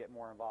as we get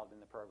more involved in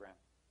the program.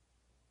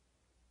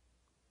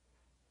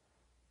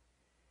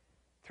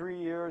 3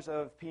 years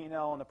of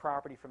P&L on the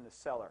property from the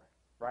seller,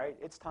 right?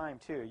 It's time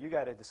too. You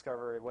got to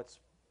discover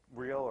what's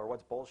real or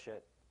what's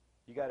bullshit.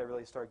 You got to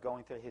really start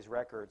going through his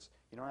records.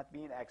 You don't have to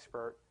be an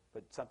expert,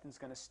 but something's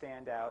going to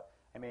stand out.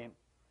 I mean,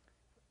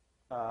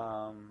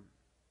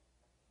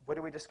 what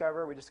did we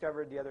discover? We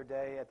discovered the other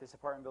day at this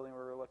apartment building we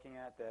were looking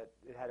at that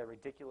it had a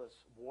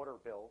ridiculous water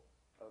bill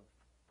of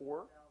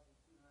 $4,225.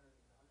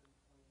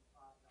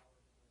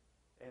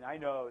 And I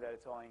know that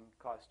it's only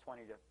cost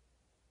 $20 to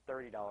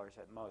 $30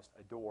 at most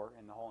a door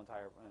in the whole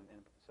entire.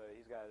 So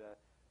he's got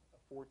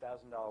a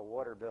 $4,000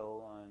 water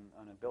bill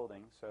on a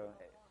building. So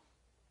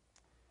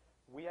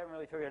we haven't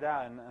really figured it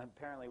out, and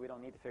apparently we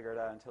don't need to figure it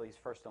out until he's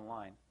first in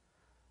line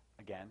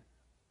again.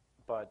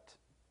 But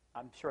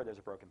I'm sure there's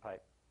a broken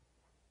pipe.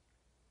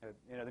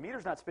 The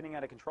meter's not spinning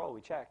out of control.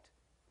 We checked.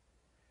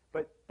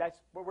 But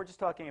we're just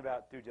talking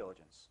about due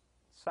diligence.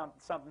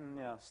 Something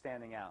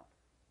standing out.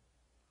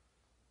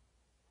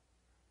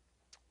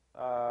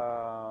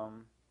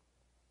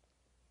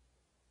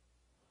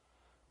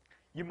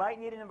 You might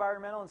need an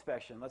environmental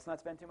inspection. Let's not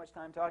spend too much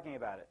time talking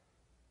about it.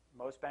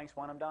 Most banks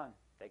want them done.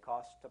 They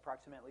cost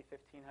approximately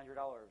 $1,500.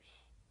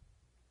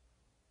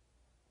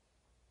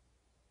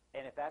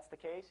 And if that's the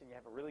case, and you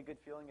have a really good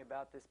feeling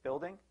about this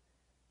building,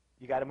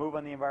 you got to move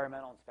on the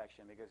environmental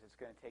inspection because it's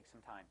going to take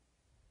some time.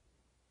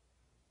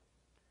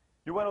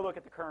 You want to look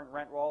at the current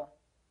rent roll.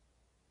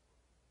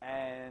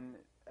 And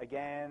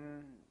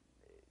again,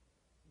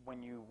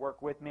 when you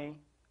work with me,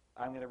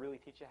 I'm going to really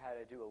teach you how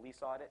to do a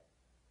lease audit.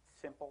 It's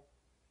simple.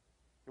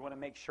 You want to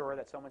make sure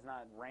that someone's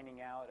not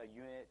renting out a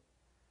unit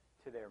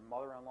to their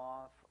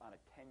mother-in-law on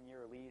a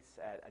 10-year lease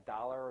at $1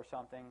 or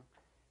something,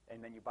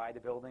 and then you buy the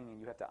building and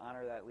you have to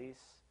honor that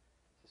lease.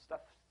 So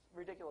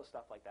ridiculous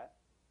stuff like that.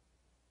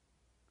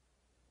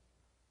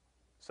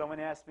 Someone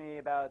asked me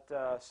about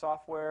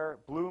software,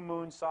 Blue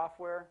Moon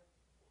software.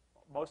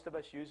 Most of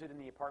us use it in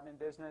the apartment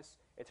business.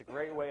 It's a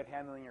great way of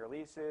handling your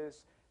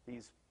leases.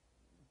 These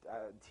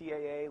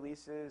TAA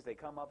leases, they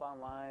come up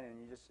online,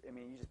 and you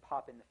just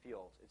pop in the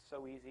fields. It's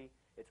so easy.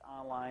 It's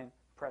online,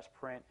 press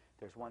print.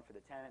 There's one for the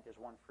tenant. There's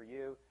one for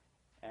you,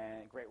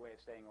 and a great way of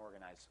staying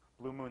organized.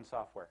 Blue Moon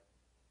software.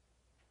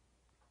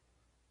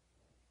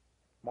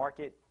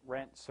 Market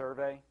rent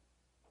survey.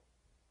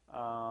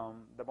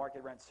 The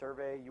market rent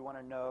survey. You want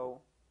to know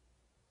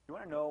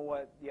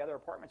what the other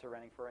apartments are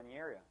renting for in the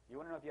area. You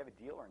want to know if you have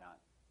a deal or not.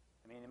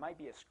 I mean, it might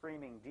be a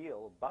screaming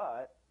deal,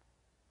 but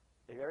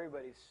if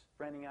everybody's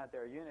renting out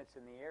their units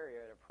in the area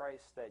at a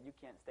price that you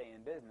can't stay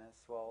in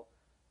business, well,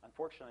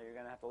 unfortunately, you're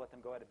going to have to let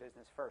them go out of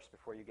business first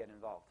before you get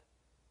involved.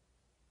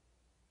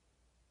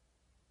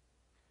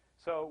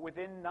 So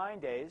within 9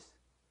 days,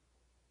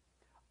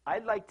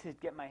 I'd like to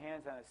get my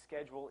hands on a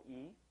Schedule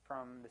E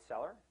from the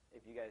seller,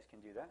 if you guys can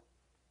do that,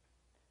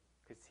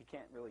 because he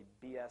can't really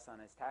BS on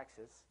his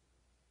taxes.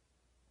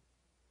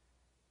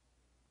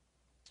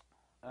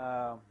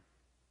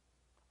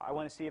 I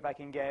want to see if I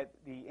can get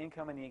the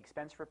income and the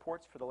expense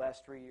reports for the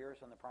last 3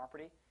 years on the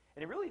property.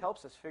 And it really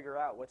helps us figure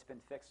out what's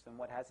been fixed and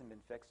what hasn't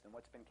been fixed and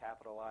what's been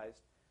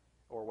capitalized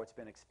or what's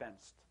been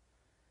expensed.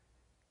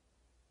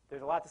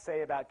 There's a lot to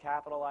say about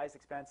capitalized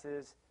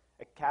expenses,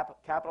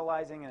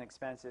 capitalizing and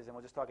expenses, and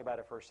we'll just talk about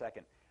it for a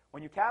second.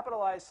 When you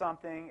capitalize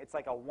something, it's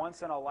like a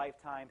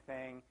once-in-a-lifetime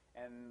thing,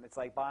 and it's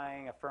like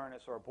buying a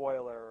furnace or a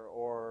boiler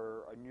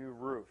or a new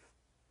roof.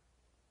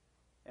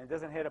 And it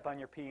doesn't hit up on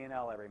your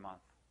P&L every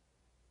month.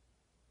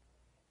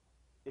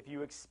 If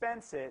you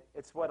expense it,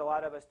 it's what a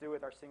lot of us do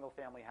with our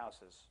single-family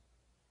houses.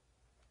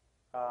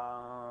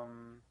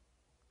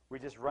 We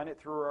just run it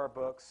through our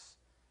books.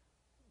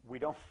 We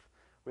don't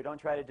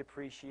try to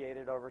depreciate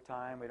it over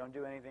time. We don't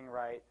do anything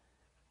right.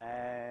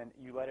 And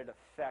you let it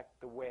affect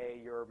the way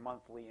your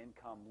monthly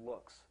income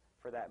looks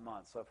for that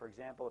month. So, for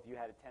example, if you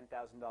had a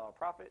 $10,000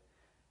 profit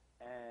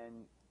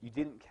and you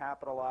didn't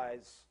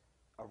capitalize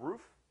a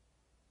roof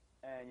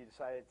and you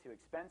decided to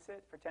expense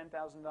it for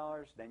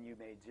 $10,000, then you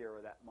made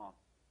zero that month,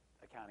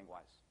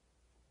 accounting-wise.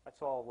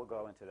 That's all. We'll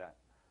go into that.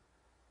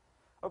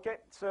 Okay,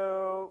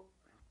 so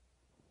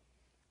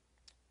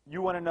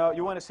you want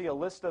to see a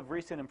list of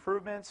recent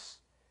improvements.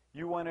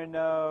 You want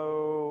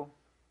to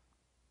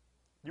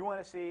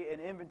see an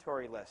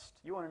inventory list.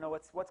 You want to know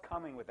what's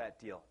coming with that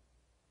deal.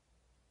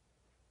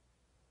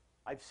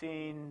 I've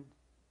seen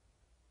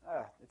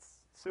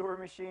it's sewer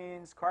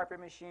machines, carpet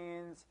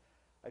machines.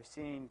 I've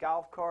seen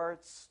golf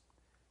carts.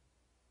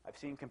 I've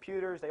seen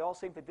computers. They all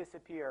seem to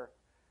disappear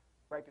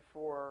right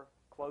before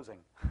closing.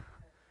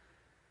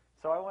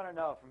 So I want to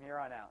know from here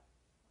on out.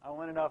 I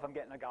want to know if I'm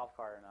getting a golf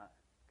cart or not,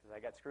 because I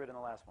got screwed in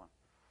the last one.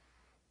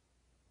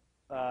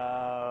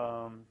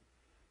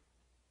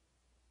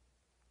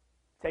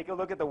 Take a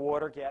look at the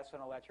water, gas,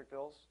 and electric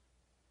bills.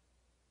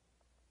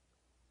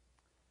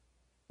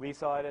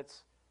 Lease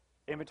audits,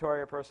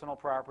 inventory of personal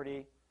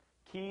property,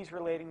 keys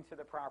relating to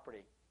the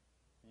property.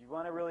 You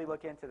want to really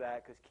look into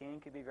that because keying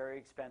could be very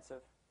expensive.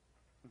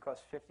 It can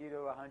cost $50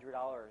 to $100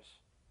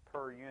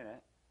 per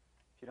unit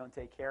if you don't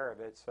take care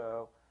of it.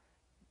 So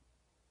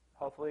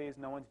hopefully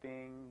no one's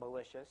being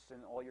malicious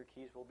and all your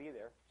keys will be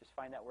there. Just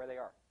find out where they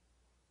are.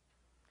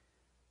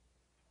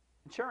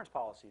 Insurance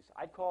policies.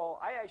 I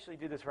actually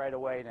do this right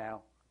away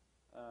now.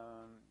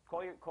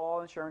 Call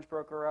an insurance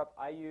broker up.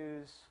 I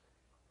use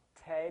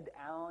Ted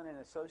Allen and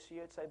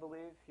Associates, I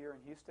believe, here in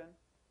Houston.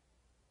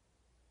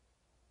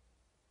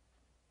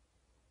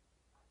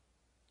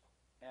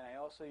 And I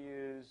also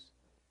use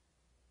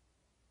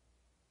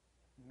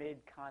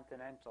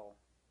Mid-Continental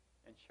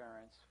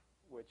Insurance,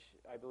 which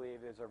I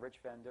believe is a rich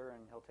vendor,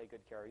 and he'll take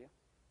good care of you.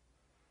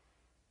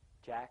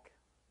 Jack.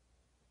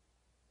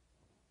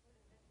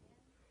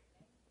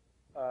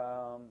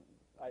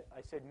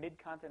 I said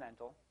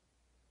Mid-Continental.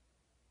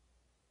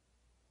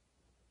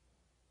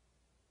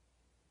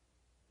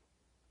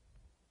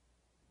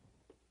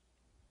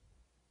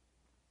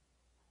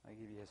 I'll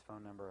give you his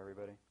phone number,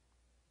 everybody.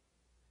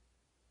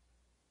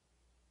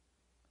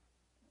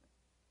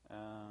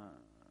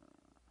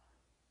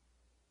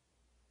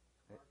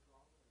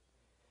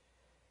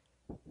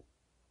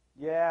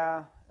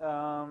 Yeah,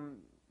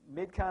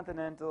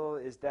 Mid-Continental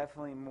is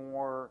definitely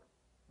more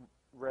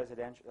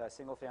residential,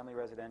 single-family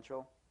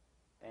residential,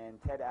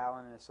 and Ted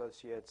Allen and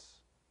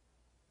Associates.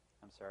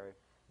 I'm sorry,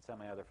 it's on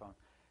my other phone.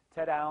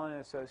 Ted Allen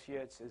and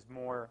Associates is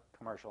more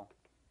commercial,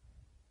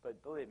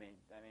 but believe me,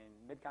 I mean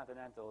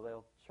Mid-Continental,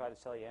 they'll try to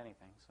sell you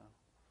anything.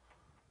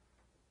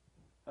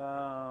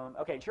 So,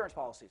 okay, insurance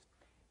policies,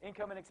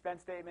 income and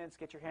expense statements.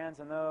 Get your hands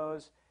on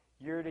those.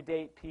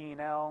 Year-to-date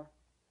P&L.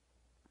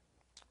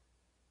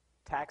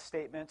 Tax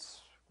statements,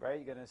 right?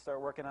 You're going to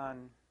start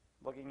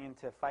looking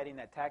into fighting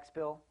that tax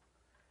bill.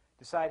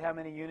 Decide how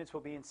many units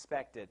will be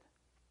inspected.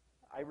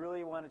 I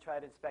really want to try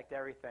to inspect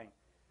everything.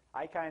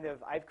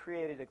 I've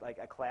created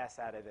a class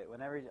out of it.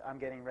 Whenever I'm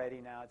getting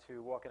ready now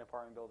to walk in an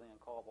apartment building and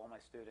call up all my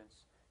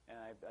students, and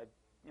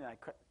I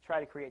try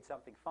to create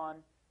something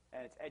fun,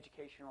 and it's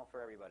educational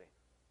for everybody.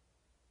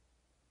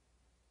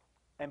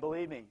 And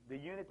believe me, the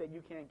unit that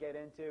you can't get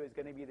into is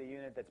going to be the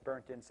unit that's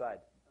burnt inside.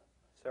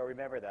 So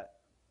remember that.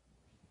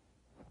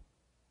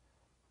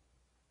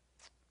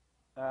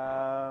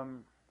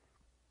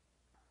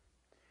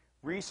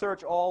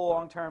 Research all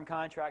long-term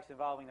contracts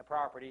involving the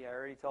property. I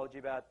already told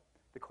you about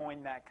the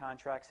CoinMac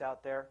contracts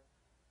out there.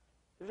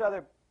 There's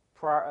other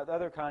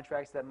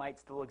contracts that might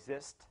still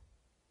exist.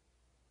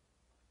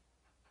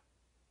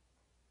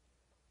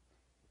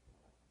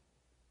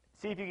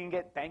 See if you can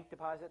get bank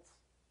deposits.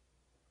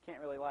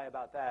 Can't really lie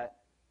about that.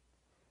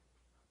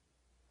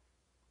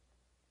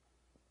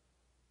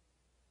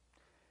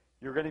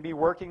 You're going to be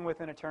working with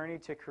an attorney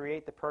to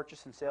create the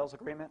purchase and sales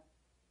agreement.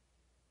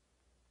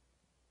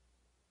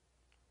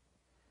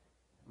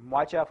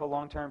 Watch out for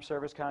long-term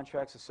service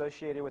contracts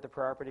associated with the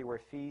property where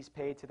fees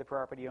paid to the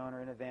property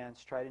owner in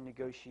advance. Try to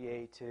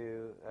negotiate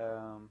to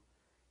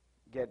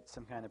get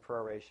some kind of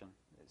proration.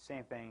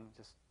 Same thing,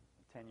 just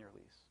a 10-year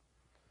lease.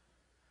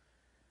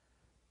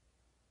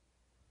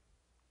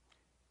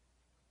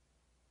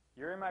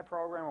 You're in my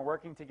program. We're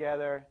working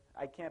together.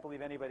 I can't believe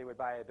anybody would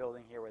buy a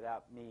building here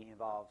without me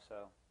involved,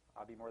 so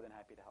I'll be more than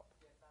happy to help.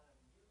 Yes, Alan,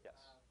 you Yes.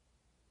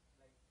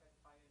 like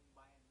specify in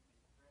buying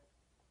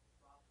distressed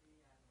property,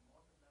 and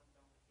most of them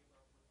don't keep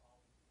up with all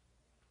these.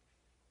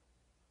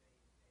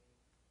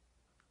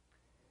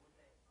 They would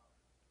say, oh, I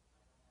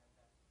don't have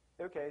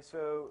that. Okay,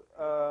 so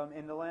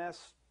in the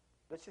last,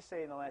 let's just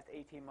say in the last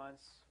 18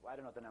 months, I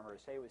don't know what the number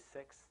is, say it was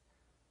 6.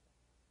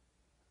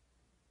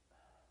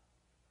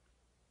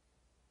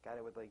 Got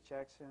it with Lake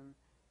Jackson.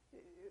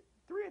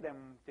 3 of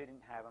them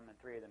didn't have them, and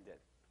 3 of them did.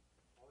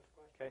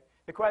 Okay.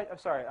 I'm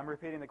sorry, I'm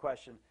repeating the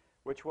question,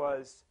 which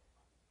was,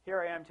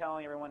 here I am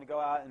telling everyone to go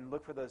out and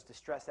look for those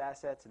distressed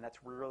assets, and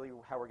that's really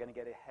how we're going to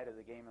get ahead of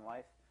the game in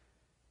life.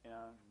 You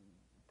know,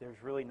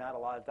 there's really not a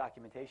lot of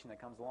documentation that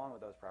comes along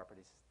with those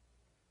properties.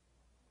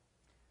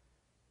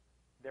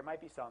 There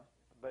might be some,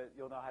 but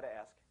you'll know how to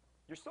ask.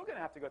 You're still going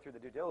to have to go through the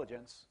due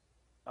diligence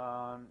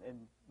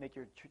and make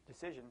your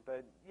decision,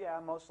 but yeah,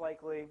 most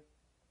likely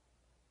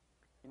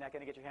you're not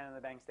going to get your hand on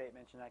the bank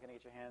statements, you're not going to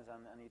get your hands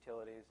on the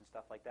utilities and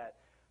stuff like that.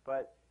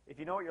 But if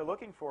you know what you're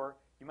looking for,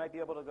 you might be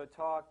able to go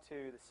talk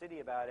to the city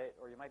about it,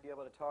 or you might be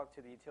able to talk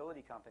to the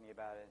utility company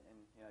about it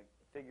and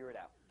figure it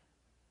out.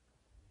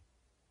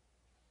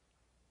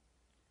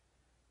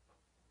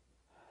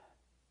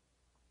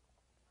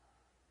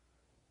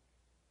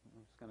 I'm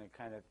just going to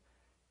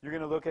you're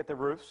going to look at the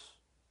roofs,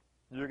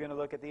 you're going to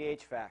look at the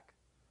HVAC,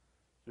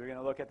 you're going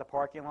to look at the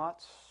parking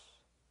lots,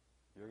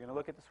 you're going to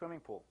look at the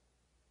swimming pool,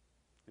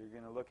 you're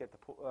going to look at the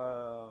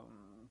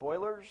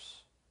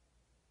boilers,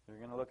 you're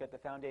going to look at the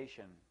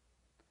foundation,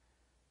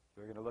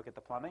 you're going to look at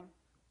the plumbing,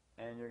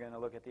 and you're going to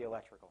look at the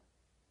electrical.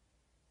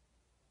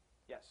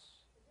 Yes?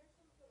 Is there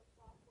some sort of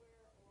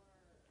software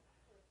or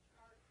sort of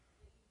chart that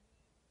you use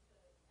to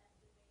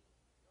estimate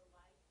the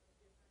life of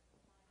different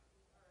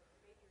appliances, or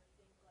maybe there's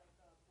things like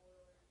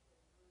boilers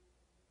and roofs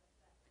and things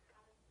like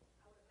that?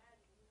 I would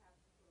imagine you have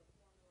some sort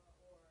of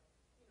formula,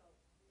 or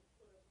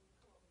you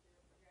come up with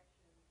your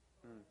projections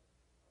or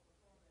a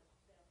performance.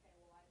 Say, okay,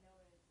 well I know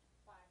in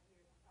 5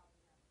 years I'm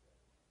probably have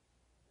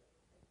to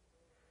replace the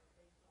boiler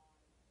based on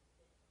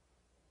this.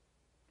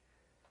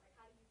 Like,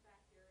 how do you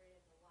factor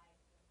in the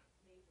life of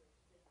neighbors'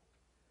 business?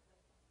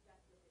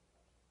 That's the big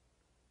question.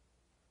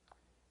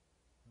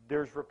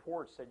 There's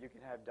reports that you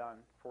can have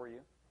done for you.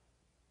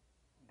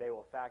 They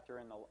will factor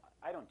in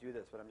I don't do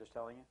this, but I'm just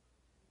telling you,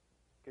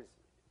 because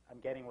I'm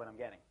getting what I'm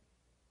getting.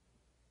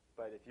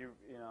 But if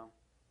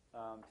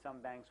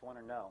some banks want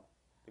to know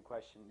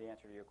the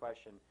answer to your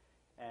question,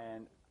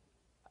 and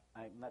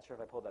I'm not sure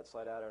if I pulled that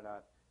slide out or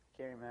not. I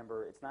can't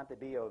remember. It's not the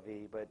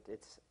BOV, but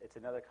it's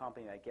another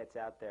company that gets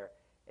out there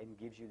and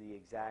gives you the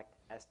exact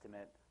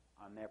estimate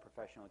on their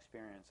professional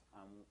experience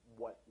on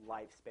what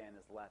lifespan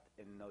is left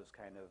in those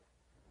kind of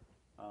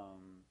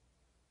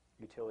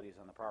utilities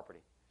on the property.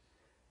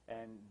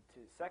 And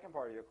the second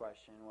part of your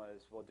question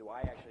was, well, do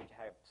I actually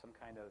have some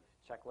kind of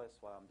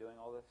checklist while I'm doing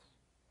all this,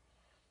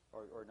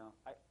 or no?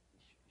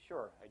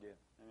 Sure, I do.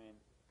 I mean,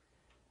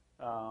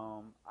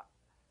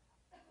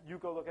 you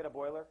go look at a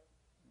boiler.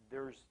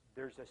 There's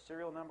a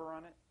serial number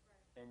on it,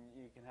 and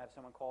you can have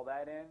someone call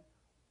that in,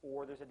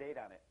 or there's a date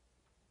on it.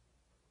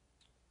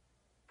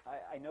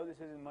 I know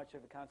this isn't much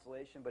of a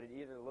consolation, but it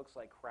either looks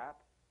like crap,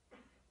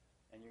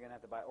 and you're going to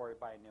have to buy, or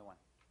buy a new one.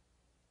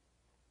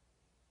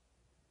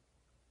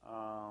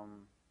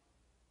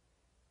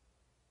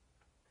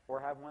 Or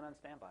have one on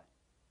standby.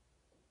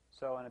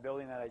 So in a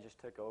building that I just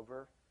took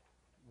over,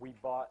 we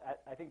bought,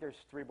 I think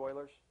there's 3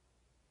 boilers.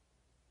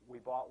 We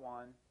bought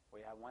one,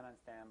 we have one on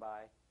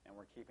standby, and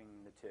we're keeping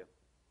the 2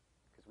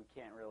 because we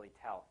can't really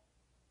tell.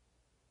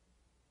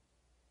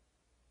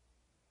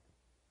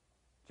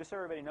 Just so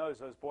everybody knows,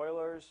 those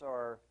boilers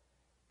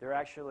they're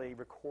actually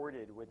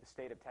recorded with the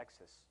state of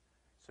Texas.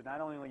 So not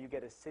only will you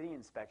get a city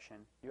inspection,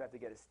 you have to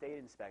get a state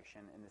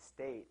inspection, and the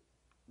state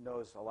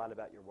knows a lot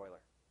about your boiler.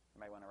 You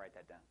might want to write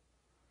that down.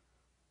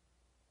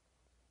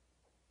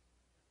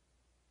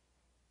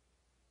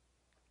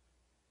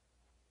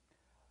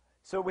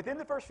 So within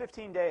the first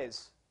 15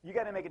 days, you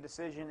got to make a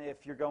decision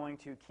if you're going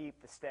to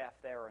keep the staff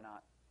there or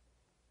not.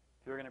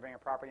 If you're going to bring a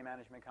property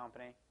management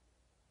company.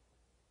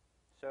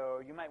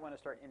 So you might want to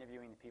start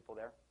interviewing the people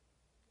there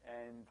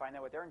and find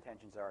out what their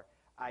intentions are.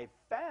 I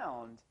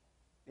found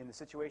in the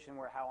situation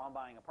where how I'm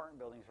buying apartment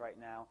buildings right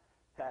now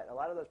that a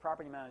lot of those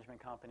property management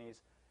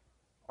companies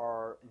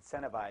are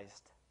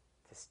incentivized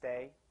to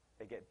stay.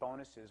 They get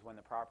bonuses when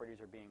the properties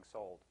are being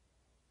sold.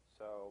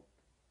 So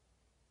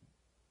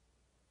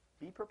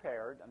be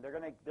prepared. And they're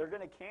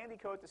going to candy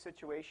coat the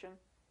situation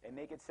and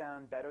make it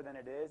sound better than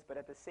it is, but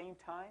at the same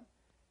time,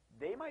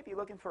 they might be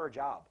looking for a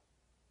job.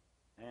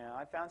 And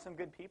I found some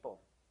good people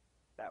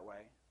that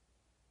way.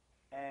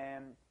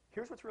 And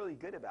here's what's really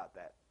good about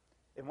that.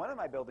 In one of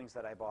my buildings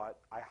that I bought,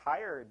 I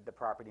hired the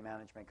property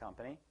management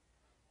company,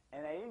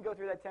 and I didn't go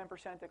through that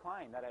 10%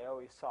 decline that I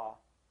always saw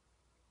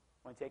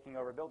when taking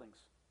over buildings.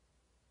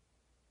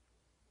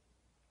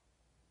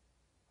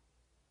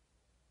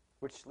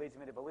 Which leads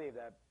me to believe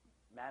that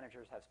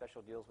managers have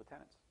special deals with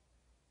tenants.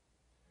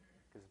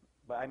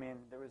 But I mean,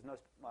 there was no,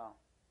 well,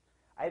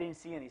 I didn't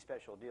see any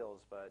special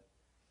deals, but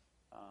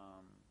I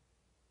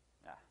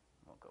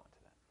won't go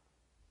into that.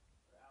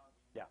 Alan,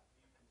 Yeah.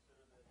 do you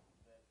consider that, I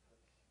mean, I would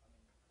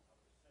assume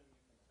you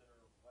consider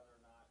whether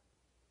or not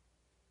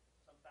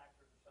some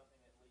factors or something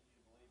that leads you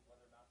to believe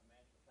whether or not the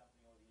management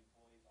company or the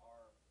employees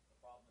are the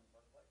problem in the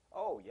first place?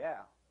 Oh,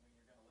 yeah. I mean,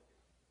 you're going to look at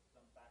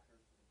some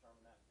factors to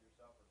determine that for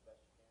yourself as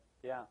best you can?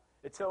 Yeah.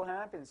 It so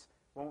happens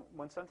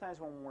sometimes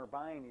when we're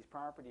buying these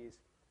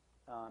properties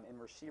in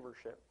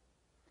receivership,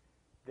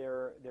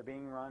 they're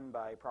being run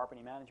by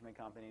property management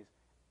companies,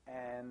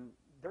 and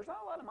there's not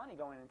a lot of money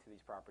going into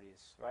these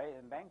properties, right?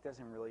 And the bank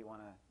doesn't really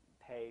want to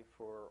pay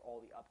for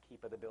all the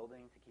upkeep of the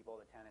building to keep all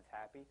the tenants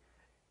happy.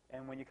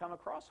 And when you come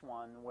across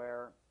one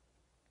where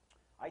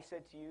I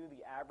said to you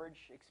the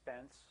average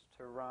expense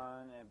to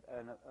run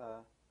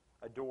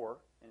a door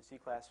in a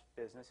C-class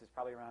business is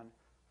probably around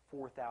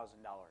 $4,000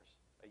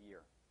 a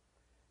year.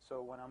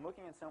 So when I'm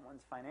looking at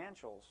someone's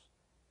financials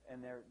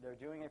and they're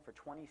doing it for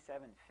 $2,750,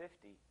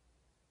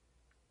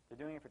 they're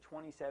doing it for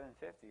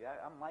 $2,750.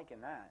 I'm liking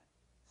that.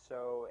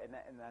 So and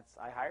that's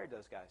I hired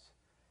those guys.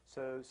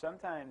 So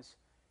sometimes,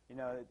 you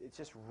know, it's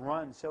just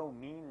run so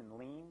mean and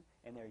lean,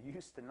 and they're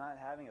used to not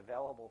having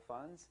available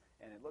funds,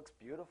 and it looks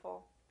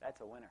beautiful.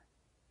 That's a winner.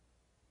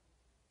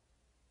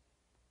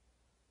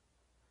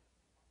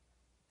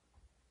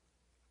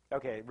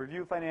 Okay,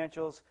 review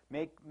financials,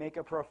 make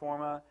a pro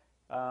forma,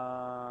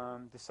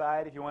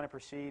 decide if you want to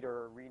proceed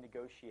or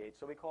renegotiate.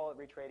 So we call it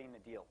retrading the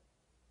deal.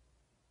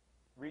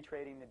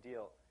 Retrading the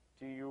deal.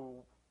 Do you,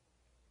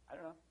 I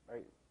don't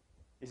know,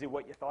 is it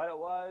what you thought it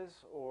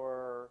was?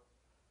 Or,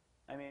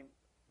 I mean,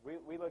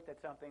 we looked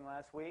at something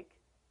last week,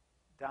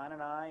 Don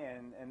and I,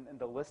 and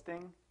the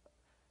listing,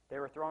 they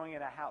were throwing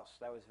in a house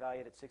that was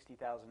valued at $60,000,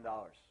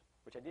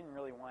 which I didn't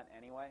really want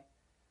anyway.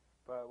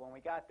 But when we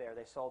got there,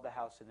 they sold the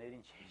house and they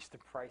didn't change the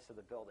price of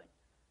the building.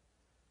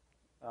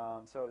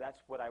 So that's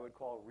what I would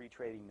call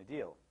retrading the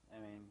deal. I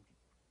mean,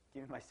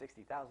 give me my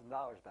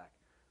 $60,000 back.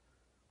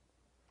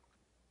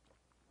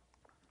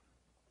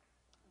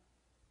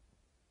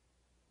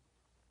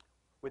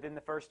 Within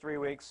the first 3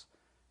 weeks,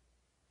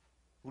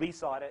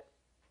 lease audit.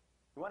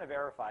 You want to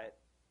verify it.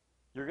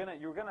 You're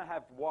gonna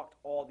have walked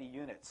all the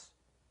units.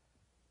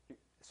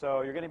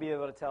 So you're going to be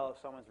able to tell if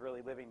someone's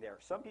really living there.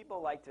 Some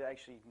people like to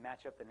actually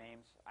match up the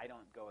names. I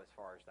don't go as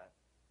far as that.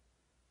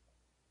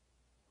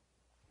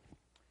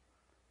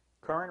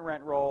 Current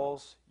rent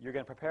rolls. You're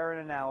going to prepare an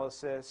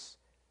analysis.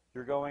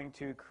 You're going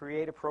to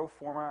create a pro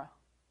forma.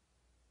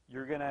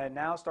 You're going to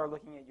now start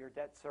looking at your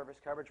debt service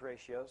coverage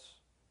ratios.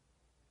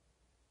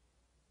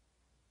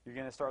 You're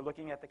going to start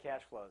looking at the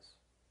cash flows.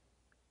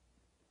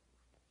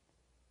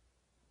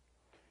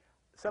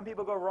 Some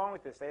people go wrong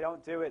with this. They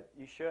don't do it.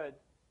 You should.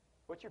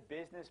 What's your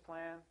business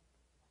plan?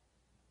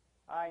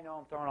 I know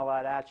I'm throwing a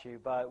lot at you,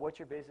 but what's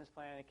your business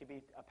plan? It could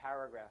be a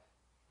paragraph.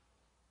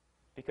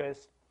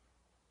 Because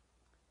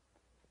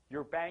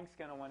your bank's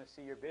going to want to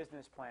see your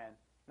business plan,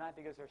 not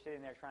because they're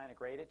sitting there trying to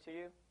grade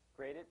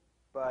it,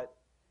 but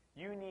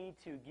you need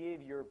to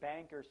give your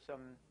banker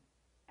some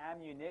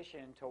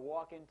ammunition to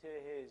walk into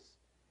his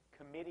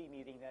committee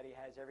meeting that he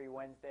has every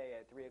Wednesday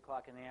at 3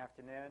 o'clock in the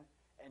afternoon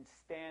and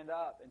stand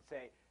up and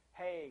say,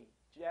 hey,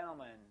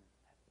 gentlemen,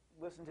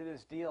 listen to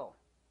this deal.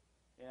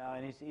 You know,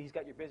 and he's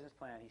got your business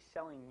plan. He's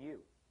selling you.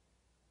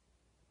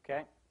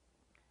 Okay?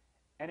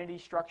 Entity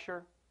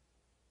structure.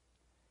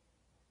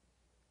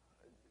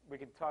 We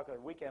could talk a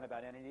weekend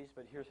about entities,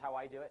 but here's how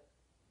I do it.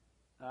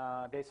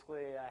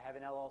 Basically, I have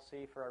an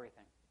LLC for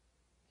everything.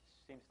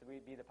 Seems to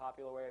be the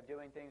popular way of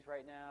doing things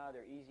right now.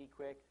 They're easy,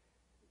 quick,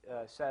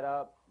 set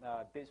up.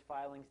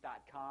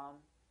 Bizfilings.com.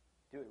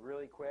 Do it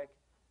really quick.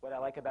 What I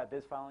like about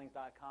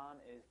bizfilings.com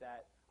is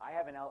that I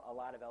have a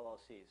lot of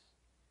LLCs,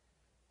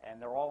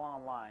 and they're all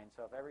online.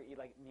 So if ever you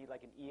need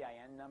like an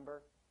EIN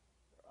number,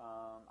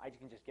 I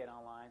can just get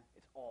online.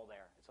 It's all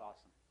there. It's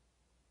awesome.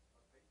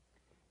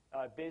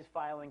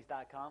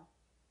 Bizfilings.com.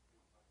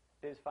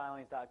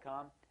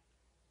 Bizfilings.com.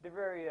 They're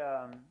very.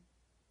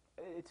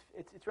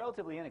 It's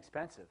relatively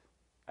inexpensive.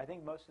 I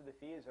think most of the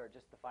fees are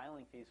just the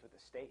filing fees with the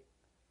state.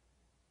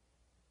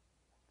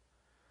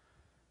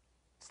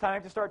 It's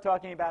time to start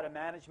talking about a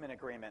management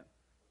agreement.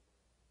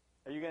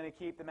 Are you going to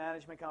keep the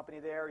management company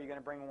there? Or are you going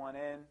to bring one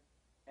in?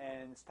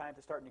 And it's time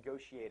to start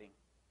negotiating.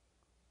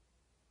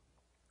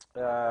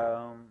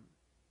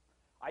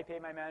 I pay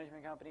my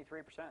management company 3%.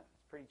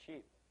 It's pretty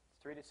cheap.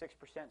 It's 3 to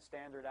 6%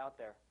 standard out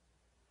there.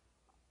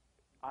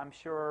 I'm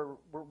sure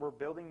we're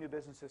building new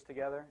businesses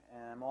together,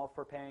 and I'm all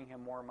for paying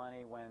him more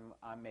money when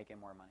I'm making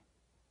more money.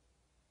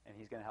 And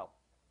he's going to help.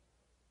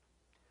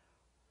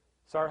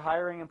 Start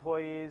hiring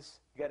employees.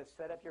 You got to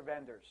set up your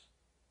vendors.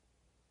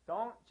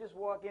 Don't just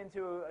walk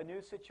into a new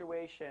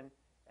situation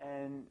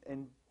and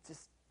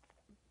just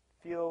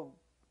feel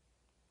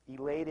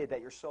elated that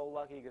you're so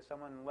lucky because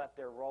someone left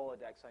their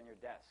Rolodex on your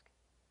desk.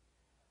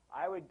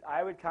 I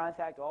would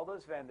contact all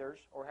those vendors,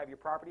 or have your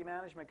property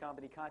management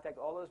company contact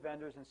all those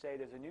vendors and say,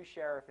 there's a new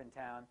sheriff in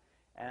town,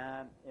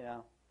 and you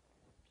know,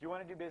 if you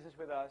want to do business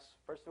with us,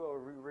 first of all,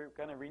 we're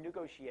going to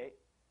renegotiate,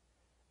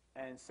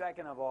 and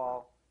second of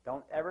all,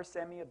 don't ever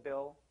send me a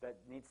bill that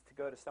needs to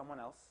go to someone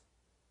else,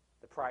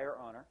 the prior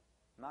owner.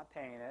 I'm not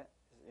paying it.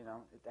 You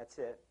know, that's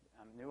it.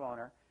 I'm a new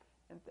owner,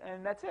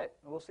 and that's it.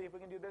 We'll see if we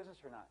can do business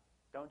or not.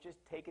 Don't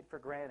just take it for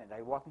granted.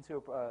 I walked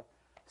into a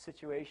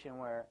situation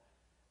where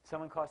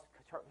someone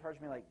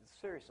charged me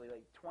seriously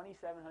 $2,700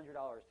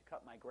 to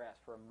cut my grass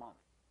for a month,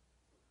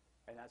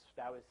 and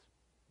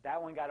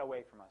that one got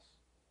away from us.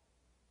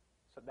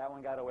 So that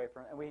one got away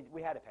from, and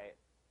we had to pay it.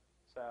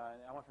 So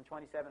I went from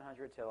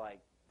 $2,700 to $600 or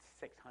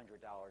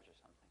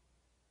something.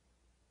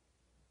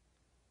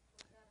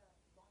 Was that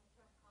a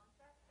long-term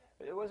contract?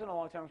 It wasn't a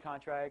long-term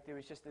contract. It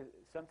was just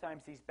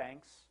sometimes these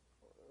banks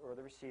or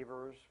the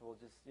receivers will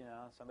just,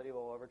 somebody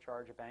will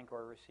overcharge a bank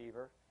or a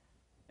receiver,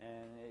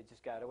 and it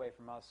just got away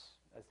from us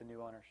as the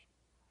new owners.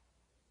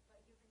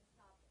 But you can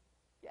stop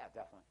it. Yeah,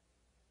 definitely.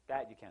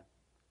 That you can.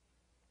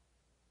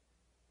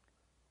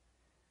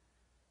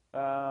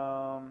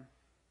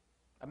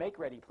 A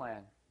make-ready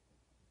plan.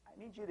 I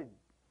need you to,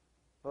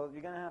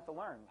 you're going to have to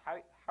learn. How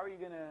are you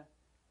going to,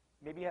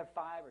 maybe you have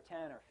 5 or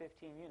 10 or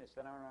 15 units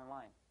that aren't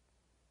online.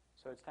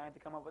 So it's time to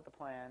come up with a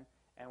plan,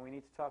 and we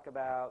need to talk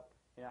about,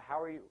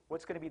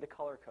 what's going to be the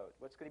color code?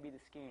 What's going to be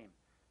the scheme?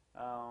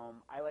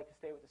 I like to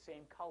stay with the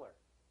same color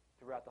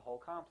throughout the whole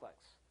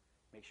complex.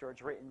 Make sure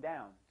it's written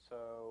down,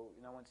 so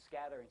no one's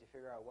scattering to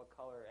figure out what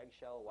color,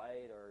 eggshell,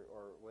 white,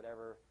 or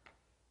whatever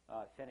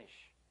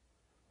finish.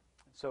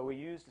 So we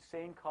use the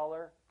same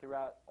color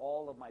throughout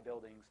all of my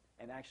buildings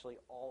and actually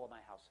all of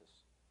my houses.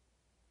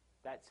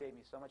 That saved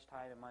me so much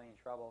time and money and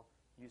trouble.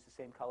 Use the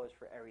same colors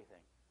for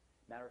everything.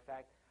 Matter of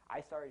fact, I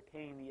started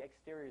painting the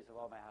exteriors of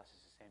all my houses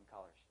the same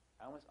colors.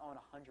 I almost own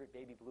 100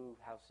 baby blue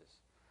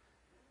houses.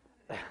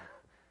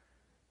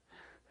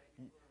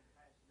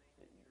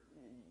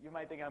 You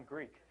might think I'm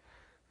Greek.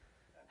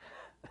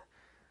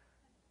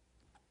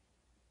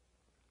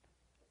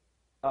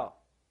 Oh.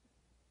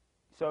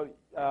 So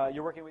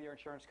you're working with your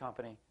insurance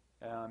company.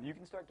 You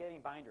can start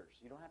getting binders.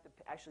 You don't have to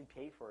actually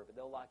pay for it, but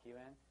they'll lock you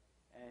in,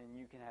 and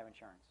you can have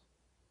insurance.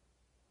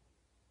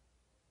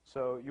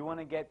 So you want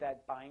to get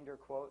that binder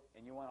quote,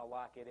 and you want to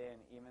lock it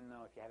in, even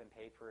though if you haven't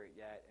paid for it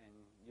yet, and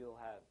you'll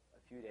have a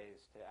few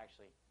days to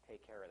actually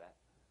take care of that.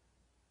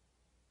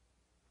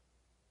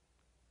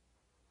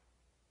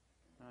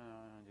 I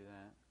don't want to do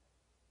that.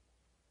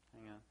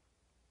 Hang on.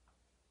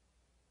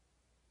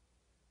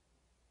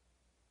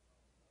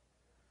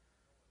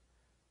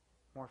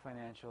 More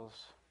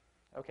financials.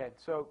 Okay,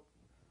 so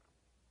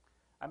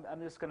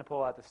I'm just going to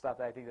pull out the stuff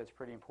that I think that's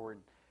pretty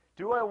important.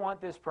 Do I want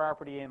this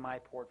property in my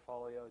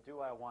portfolio? Do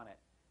I want it?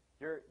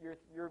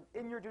 You're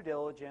in your due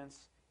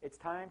diligence. It's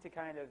time to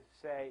kind of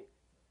say,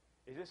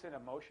 is this an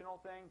emotional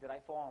thing? Did I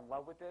fall in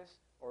love with this?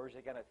 Or is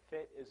it going to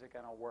fit? Is it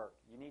going to work?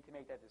 You need to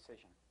make that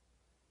decision.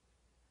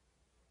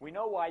 We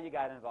know why you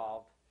got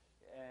involved,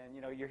 and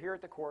you're here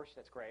at the course.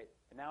 That's great.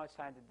 And now it's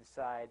time to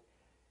decide: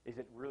 is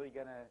it really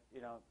going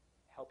to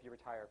help you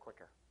retire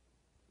quicker?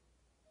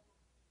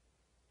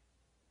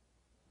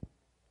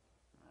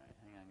 All right,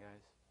 hang on,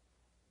 guys.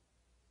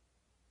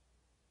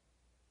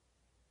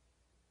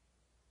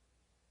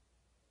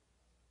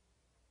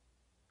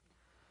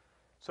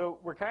 So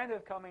we're kind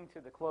of coming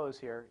to the close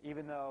here,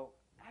 even though,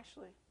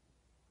 actually,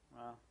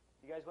 well,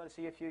 you guys want to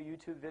see a few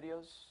YouTube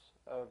videos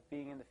of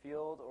being in the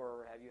field,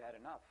 or have you had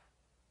enough?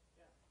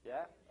 Yeah?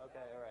 Yeah? Okay,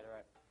 all right, all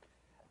right.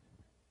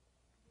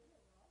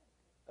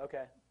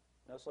 Okay,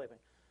 no sleeping.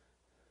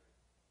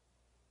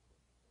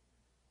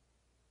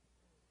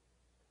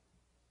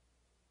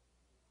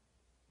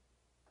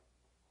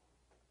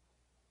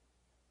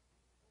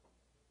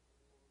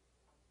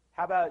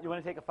 How about, you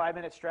want to take a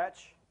 5-minute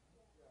stretch?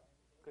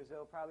 Because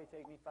it'll probably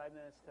take me 5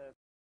 minutes to